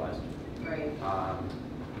individualized. Right.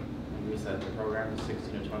 We said the program is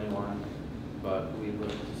 16 to 21. But we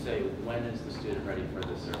would say, when is the student ready for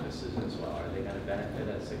the services as well? Are they going to benefit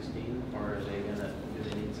at 16, or are they do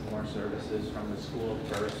they need some more services from the school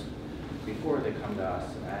first before they come to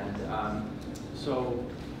us? And so,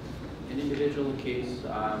 an individual case,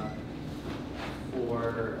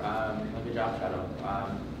 for like a job shadow.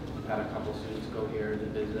 We've had a couple students go here to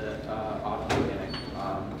visit auto mechanic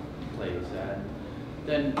place, and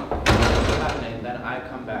then what's happening? Then I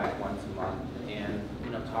come back once a month and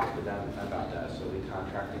talk to them about that. So we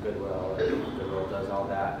contract to Goodwill, and Goodwill does all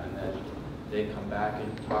that, and then they come back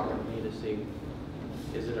and talk with me to see,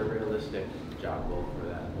 is it a realistic job goal for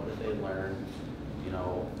them? What did they learn?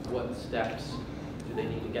 What steps do they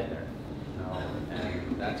need to get there?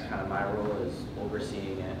 And that's kind of my role, is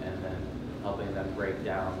overseeing it and then helping them break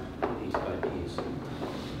down piece by piece of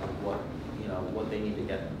what they need to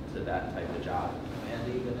get to that type of job,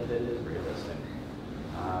 and even if it is realistic.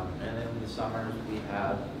 And then in the summers we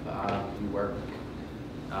work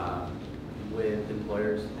with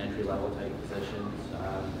employers, entry-level type positions.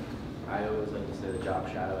 I always like to say the job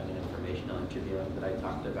shadowing and informational interviewing that I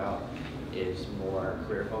talked about is more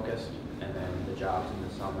career focused, and then the jobs in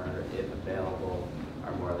the summer, if available,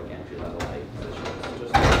 are more like entry-level type positions.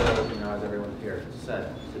 Just to build, as everyone here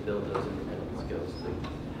said, to build those independent skills,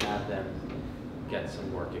 to have them get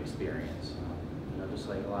some work experience. Just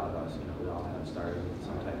like a lot of us, we all have started with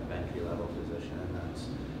some type of entry-level position, and that's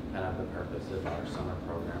kind of the purpose of our summer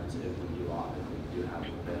programs if we do have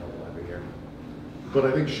them available every year. But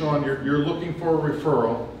I think, Sean, you're looking for a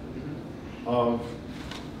referral of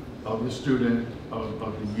the student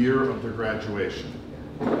of the year of their graduation.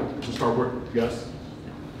 To start work, yes?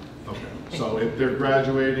 Okay. So if they're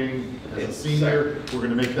graduating as a senior, we're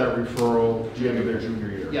going to make that referral at the end of their junior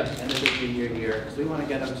year. Yes, end of their junior year, because we want to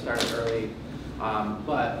get them started early.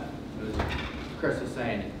 But as Chris was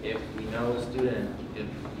saying, if we know a student, if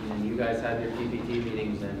you guys have your PPT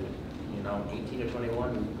meetings and 18 to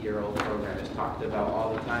 21-year-old program is talked about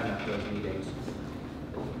all the time at those meetings,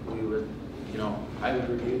 we would, I would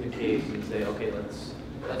review the case and say, okay, let's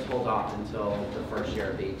hold off until the first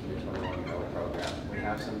year of the 18 to 21-year-old program. We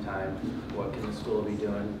have some time. What can the school be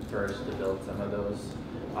doing first to build some of those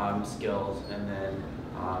skills, and then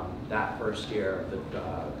that first year of the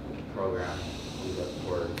program, we look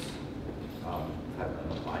towards having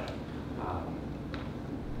them apply.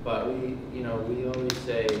 But we always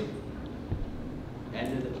say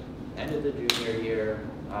end of the junior year,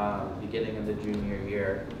 beginning of the junior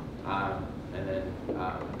year, and then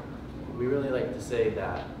we really like to say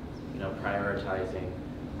that prioritizing.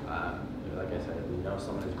 Like I said, if we know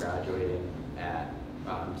someone is graduating at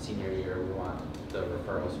senior year, we want the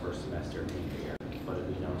referrals for semester junior year. But if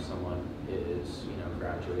we know someone is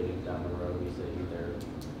graduating down the road, we say either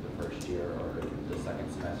the first year or the second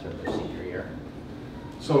semester of their senior year.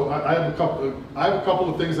 So I have a couple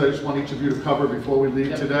of things I just want each of you to cover before we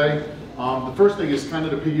leave today. The first thing is kind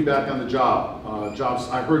of to piggyback on the jobs.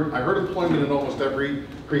 I heard employment in almost every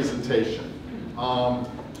presentation.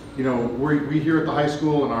 We here at the high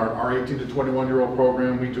school in our 18 to 21-year-old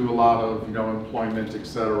program, we do a lot of employment,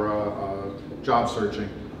 etc., job searching.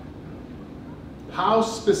 How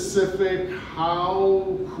specific,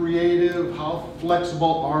 how creative, how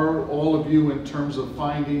flexible are all of you in terms of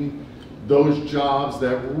finding those jobs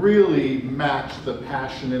that really match the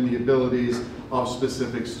passion and the abilities of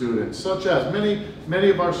specific students? Such as many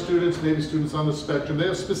of our students, maybe students on the spectrum, they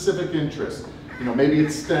have specific interests. Maybe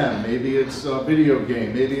it's STEM, maybe it's a video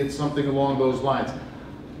game, maybe it's something along those lines.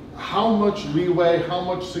 How much leeway, how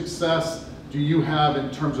much success do you have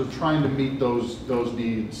in terms of trying to meet those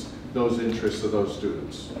needs, those interests of those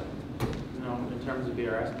students? In terms of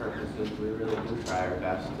BRS purposes, we really do try our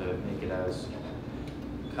best to make it as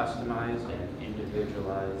customized and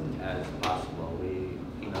individualized as possible.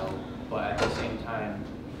 But at the same time,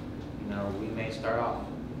 we may start off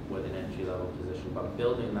with an entry-level position, but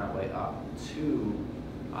building that way up to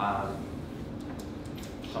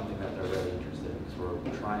something that they're really interested in. Because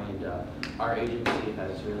we're trying to, our agency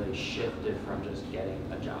has really shifted from just getting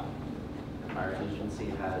a job. Our agency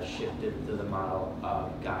has shifted to the model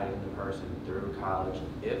of guiding the person through college,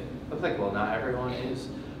 if applicable. Not everyone is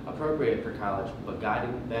appropriate for college, but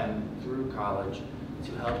guiding them through college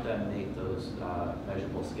to help them make those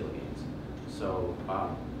measurable skill gains. So,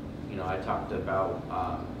 I talked about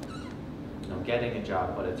getting a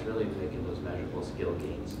job, but it's really making those measurable skill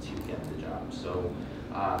gains to get the job. So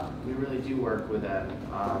we really do work with them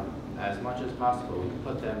as much as possible. We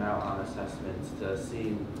put them out on assessments to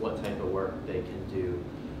see what type of work they can do.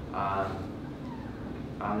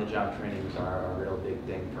 On-the-job trainings are a real big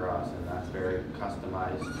thing for us, and that's very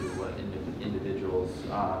customized to what individuals'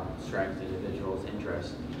 strengths, individuals'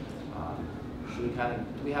 interests. We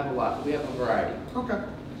have a variety. Okay.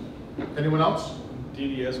 Anyone else?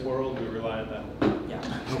 DDS World, we rely on them. Yeah.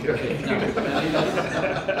 Okay.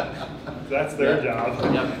 That's their job.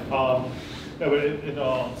 Yep. No, but in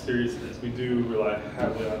all seriousness, we do rely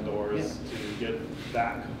heavily on doors to get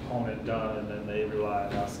that component done, and then they rely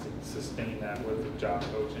on us to sustain that with the job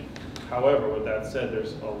coaching. However, with that said,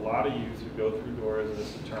 there's a lot of youth who go through doors and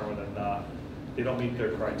just determine they don't meet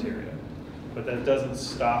their criteria. But that doesn't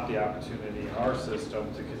stop the opportunity in our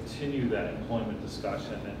system to continue that employment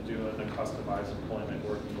discussion and doing the customized employment,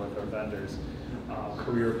 working with our vendors,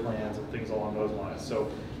 career plans and things along those lines.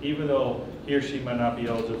 So even though he or she might not be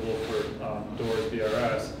eligible for DOORS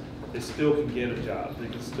BRS, they still can get a job. They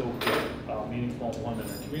can still get meaningful employment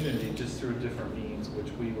in the community just through different means,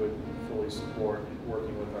 which we would fully support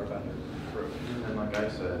working with our vendor crew. And like I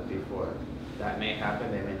said before, that may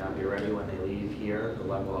happen. They may not be ready when they leave here. The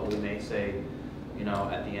level we may say, you know,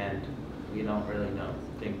 at the end, we don't really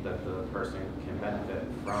think that the person can benefit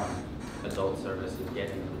from adult services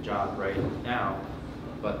getting the job right now,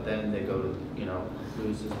 but then they go to, you know,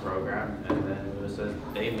 Lewis's program, and then Lewis says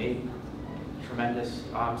they made tremendous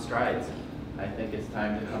strides. I think it's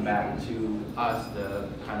time to come back to us to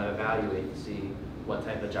kind of evaluate to see what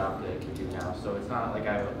type of job they can do now. So it's not like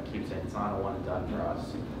I keep saying, it's not a one and done for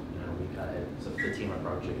us. You know, we kind of, it's the team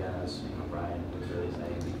approach again, as you know, Brian was really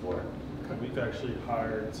saying before. We've actually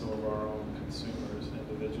hired some of our own consumers,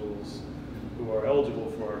 individuals who are eligible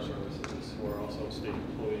for our services, who are also state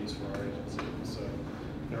employees for our agency. So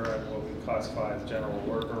they're in what we classify as general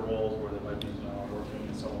worker roles, where they might be working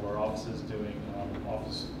in some of our offices doing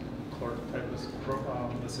office clerk type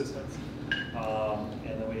of assistance.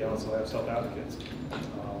 And then we also have self-advocates.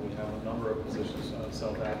 We have a number of positions,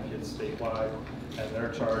 self-advocates statewide, and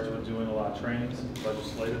they're charged with doing a lot of trainings,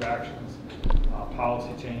 legislative actions,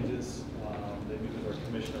 policy changes. They meet with our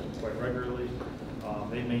commissioner quite regularly.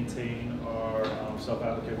 They maintain our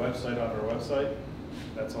self-advocate website on our website.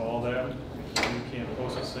 That's all them. You can't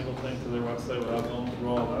post a single thing to their website without going through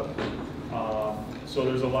all of that. So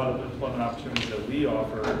there's a lot of employment opportunities that we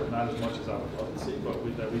offer, not as much as I would love to see, but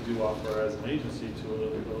that we do offer as an agency to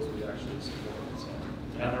those we actually support. So,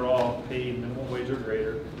 and they're all paid minimum wage or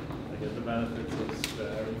greater. They get the benefits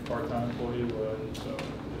that every part-time employee would. So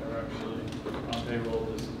they're actually on payroll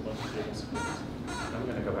just as much as they support. I'm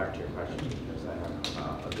going to go back to your question because I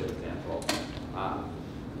have a good example of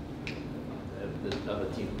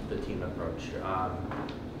the team approach.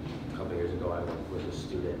 A couple years ago, I worked with a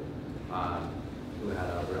student who had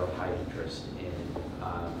a real high interest in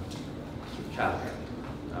childcare.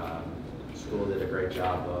 School did a great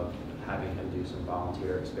job of having him do some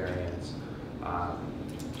volunteer experience.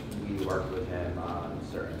 We worked with him on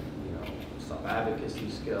certain, self-advocacy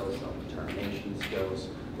skills, self-determination skills,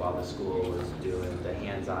 while the school was doing the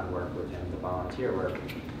hands-on work with him, the volunteer work.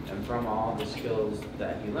 And from all the skills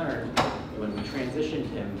that he learned, when we transitioned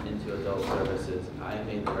him into adult services, I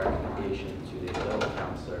made the recommendation to the adult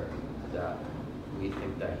counselor that we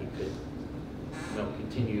think that he could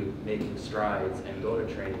continue making strides and go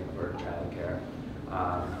to training for childcare.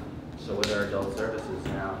 So with our adult services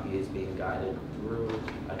now, he is being guided through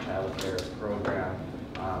a childcare program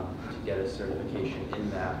to get a certification in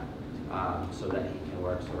that so that he can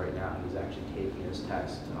work. So right now he's actually taking his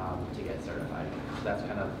test to get certified. So that's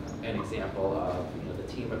kind of an example of the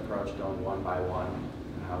team approach going one by one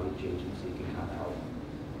and how each agency can kind of help.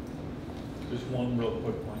 Just one real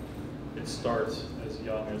quick point. It starts as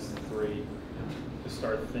young as 3 to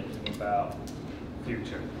start thinking about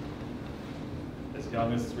future. As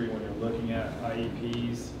young as 3, when you're looking at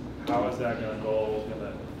IEPs, how is that going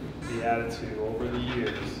to be added to over the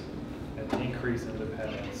years and increase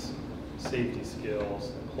independence, safety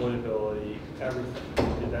skills, employability,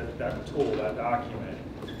 everything. That tool, that document,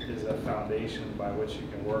 is a foundation by which you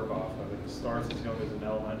can work off of. It starts as young as in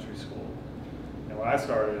elementary school. And when I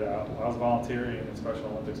started out, I was volunteering in Special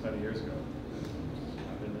Olympics many years ago.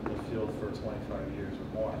 I've been in the field for 25 years or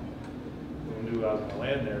more. Who knew I was going to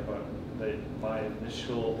land there, but my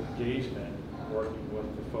initial engagement working with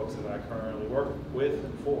the folks that I currently work with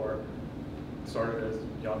and for started as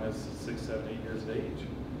young as 6, 7, 8 years of age.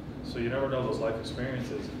 So you never know, those life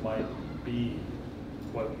experiences might be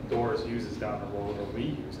what DOORS uses down the road, or we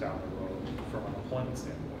use down the road from an employment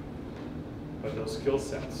standpoint. But those skill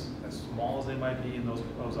sets, as small as they might be in those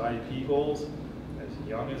IEP goals, as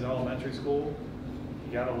young as elementary school,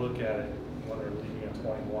 you got to look at it when they're leaving at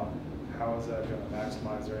 21. How is that going to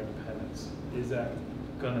maximize their independence? Is that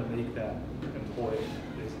going to make them employee?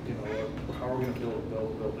 How are we going to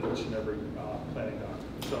build each and every planning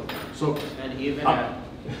document? So and even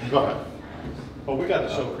go ahead. Oh, we got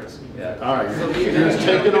the show, Chris. Yeah. All right, so you're just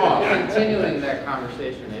taking off. Continuing that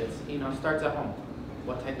conversation, it's starts at home.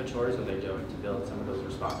 What type of chores are they doing to build some of those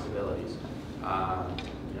responsibilities?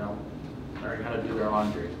 Learning how to do their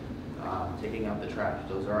laundry, taking out the trash.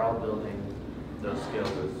 Those are all building those skills,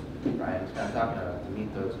 as Brian's kind of talking about, to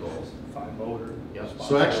meet those goals. Fine motor. Yep.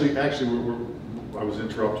 So actually, I was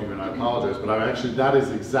interrupting you and I apologize, but that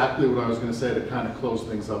is exactly what I was going to say to kind of close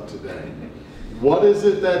things up today. What is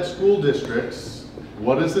it that school districts,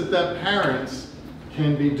 what is it that parents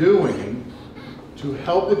can be doing to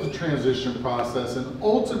help with the transition process and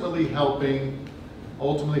ultimately helping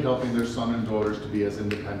their son and daughters to be as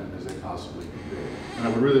independent as they possibly can be? And I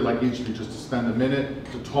would really like each of you just to spend a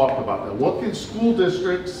minute to talk about that. What can school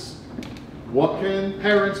districts, what can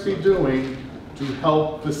parents be doing to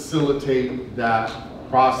help facilitate that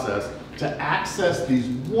process, to access these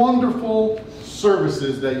wonderful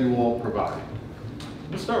services that you all provide?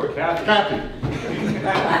 Let's start with Kathy. Kathy.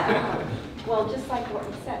 Well, just like what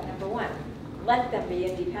we said, number one, let them be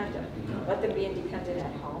independent. Let them be independent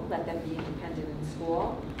at home. Let them be independent in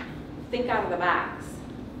school. Think out of the box.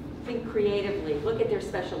 Think creatively. Look at their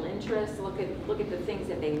special interests. Look at the things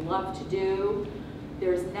that they love to do.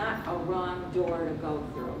 There's not a wrong door to go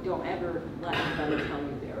through. Don't ever let anybody tell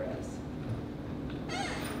you there is.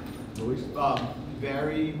 Louis?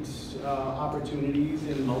 Varied opportunities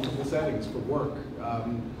in multiple settings for work.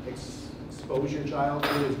 Expose your child to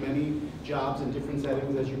as many jobs in different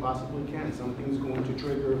settings as you possibly can. Something's going to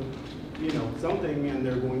trigger, something, and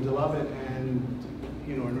they're going to love it, and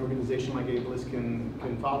an organization like Ableist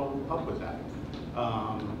can follow up with that.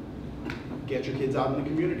 Get your kids out in the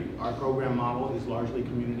community. Our program model is largely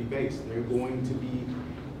community-based. They're going to be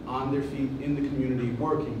on their feet in the community,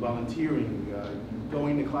 working, volunteering,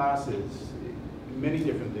 going to classes, many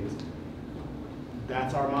different things.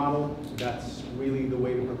 That's our model. That's really the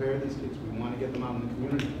way to prepare these kids. We want to get them out in the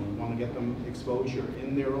community. We want to get them exposure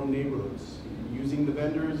in their own neighborhoods, using the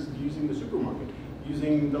vendors, using the supermarket,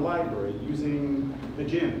 using the library, using the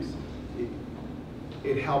gyms.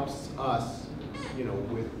 It helps us,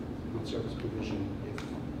 with service provision if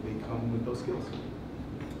they come with those skills.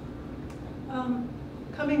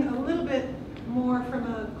 Coming a little bit more from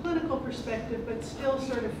a clinical perspective, but still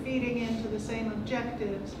sort of feeding into the same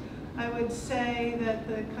objectives, I would say that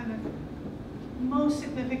the kind of most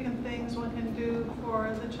significant things one can do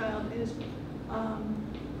for the child is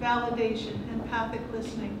validation, empathic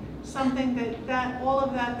listening, something that all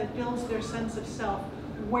of that builds their sense of self,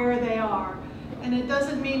 where they are. And it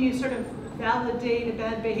doesn't mean you sort of validate a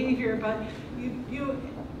bad behavior, but you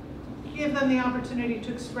give them the opportunity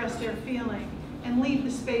to express their feeling and leave the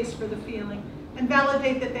space for the feeling, and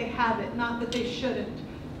validate that they have it, not that they shouldn't.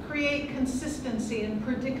 Create consistency and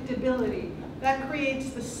predictability. That creates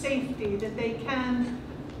the safety that they can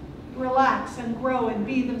relax and grow and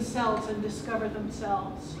be themselves and discover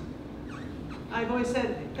themselves. I've always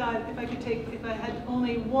said, God, if I had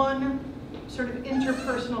only one sort of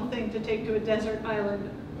interpersonal thing to take to a desert island,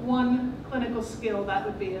 one clinical skill, that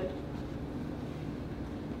would be it.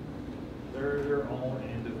 They're their own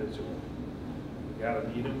individual. You gotta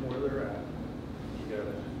meet them where they're at. You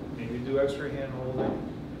gotta maybe do extra hand holding,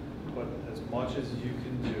 but as much as you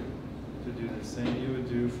can do to do the same you would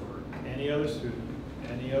do for any other student,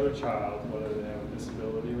 any other child, whether they have a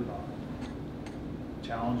disability or not.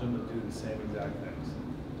 Challenge them to do the same exact things.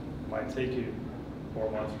 It might take you 4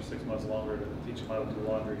 months or 6 months longer to teach them how to do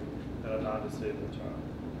laundry than a non-disabled child.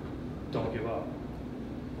 Don't give up.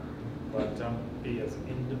 Let them be as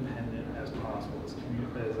independent as possible. As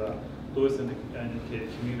Louis indicated,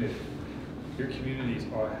 community. Your communities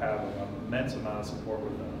have an immense amount of support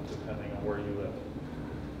with them, depending on where you live.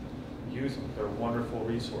 Use them. They're wonderful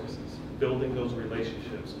resources. Building those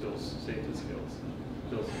relationships builds safety skills,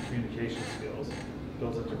 builds communication skills,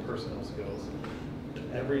 builds interpersonal skills.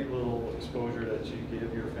 Every little exposure that you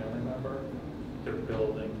give your family member, they're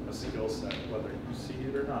building a skill set, whether you see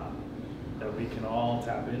it or not, that we can all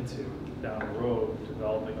tap into down the road,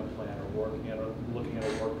 developing a plan or looking at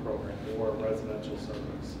a work program or a residential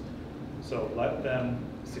service. So let them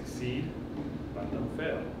succeed, let them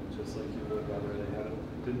fail, just like you would whether they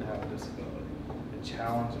didn't have a disability, and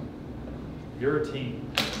challenge them. You're a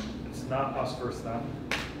team. It's not us versus them.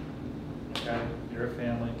 Okay? You're a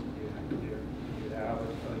family. You have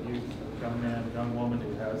a young man, a young woman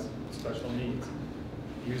who has special needs.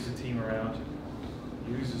 Use the team around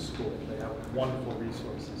you. Use the school. They have wonderful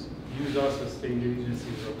resources. Use us as state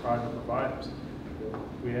agencies or private providers.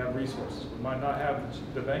 We have resources. We might not have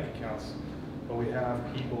the bank accounts, but we have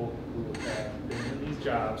people who have been in these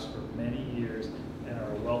jobs for many years and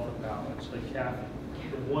are a wealth of knowledge, like Kathy.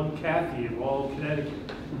 The one Kathy of all Connecticut.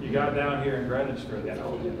 You got down here in Greenwich for that.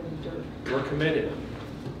 We're committed.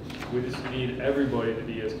 We just need everybody to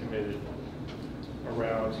be as committed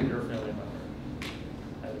around your family member.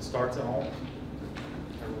 And it starts at home.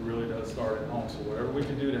 It really does start at home. So whatever we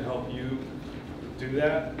can do to help you do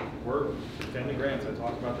that, work, family grants, I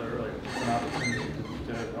talked about that earlier. It's an opportunity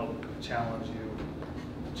to help challenge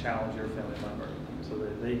your family member so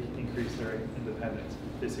that they increase their independence.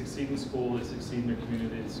 They succeed in school, they succeed in their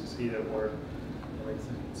community, they succeed at work, and they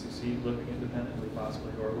succeed living independently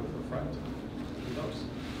possibly, or with a friend. Who knows?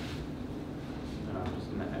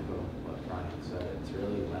 Just to echo what Brian said, it's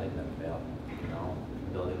really letting them fail,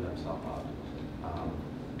 building themselves up.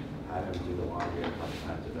 Having them do the laundry a couple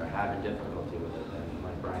times. If they're having difficulty with it, then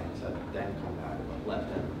like Brian said, then come back, but let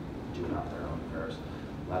them do it on their own first.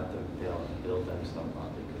 Let them fail and build themselves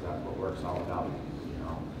up, because that's what work's all about,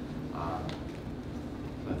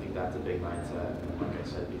 I think that's a big mindset, and like I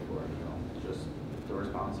said before, just the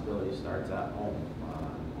responsibility starts at home,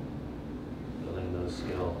 building those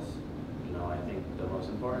skills. I think the most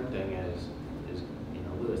important thing is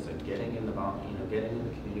Lewis said, getting in the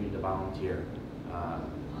community to volunteer,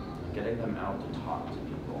 getting them out to talk to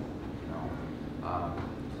people.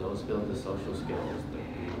 Those build the social skills,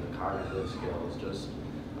 the cognitive skills. Just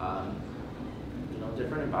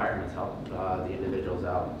different environments help the individuals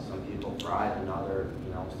out. Some people thrive in other.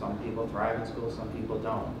 Some people thrive in school, some people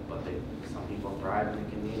don't. But some people thrive in the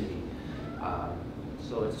community.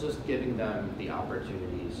 So it's just giving them the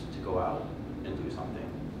opportunities to go out and do something.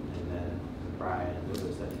 And then Brian and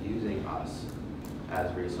Lewis said, using us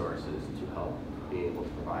as resources to help be able to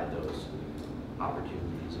provide those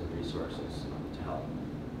opportunities and resources to help.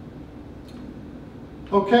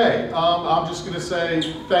 Okay, I'm just going to say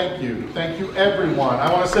thank you. Thank you, everyone.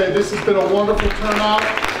 I want to say this has been a wonderful turnout.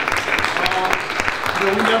 We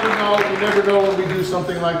never know when we do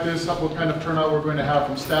something like this, what kind of turnout we're going to have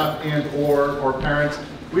from staff and or parents.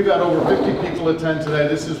 We've had over 50 people attend today.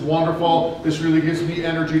 This is wonderful. This really gives me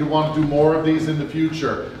energy to want to do more of these in the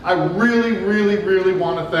future. I really, really, really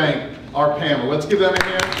want to thank our panel. Let's give them a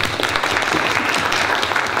hand.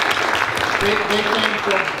 They came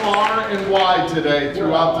from far and wide today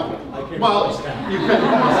throughout the, well, you can,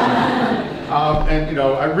 and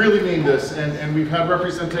I really mean this, and we've had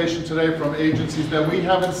representation today from agencies that we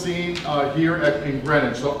haven't seen here in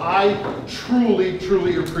Greenwich. So I truly,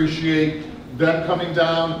 truly appreciate them coming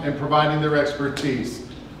down and providing their expertise.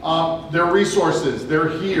 Their resources, they're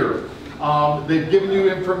here. They've given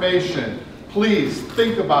you information. Please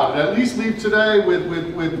think about it. At least leave today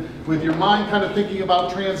with your mind kind of thinking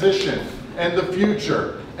about transition and the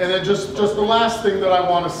future. And then just the last thing that I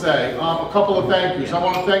want to say, a couple of thank yous. I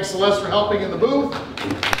want to thank Celeste for helping in the booth.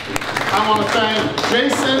 I want to thank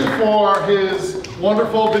Jason for his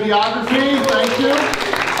wonderful videography. Thank you.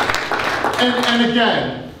 And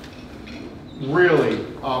again, really,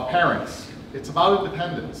 parents, it's about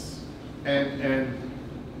independence. And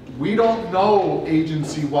we don't know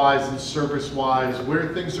agency-wise and service-wise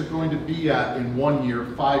where things are going to be at in 1 year,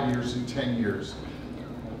 5 years, and 10 years.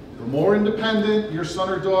 The more independent your son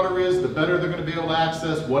or daughter is, the better they're going to be able to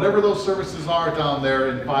access whatever those services are down there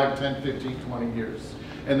in 5, 10, 15, 20 years.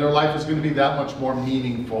 And their life is going to be that much more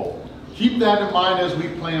meaningful. Keep that in mind as we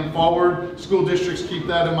plan forward. School districts, keep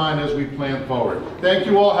that in mind as we plan forward. Thank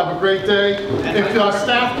you all. Have a great day. If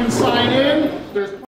staff can sign in, there's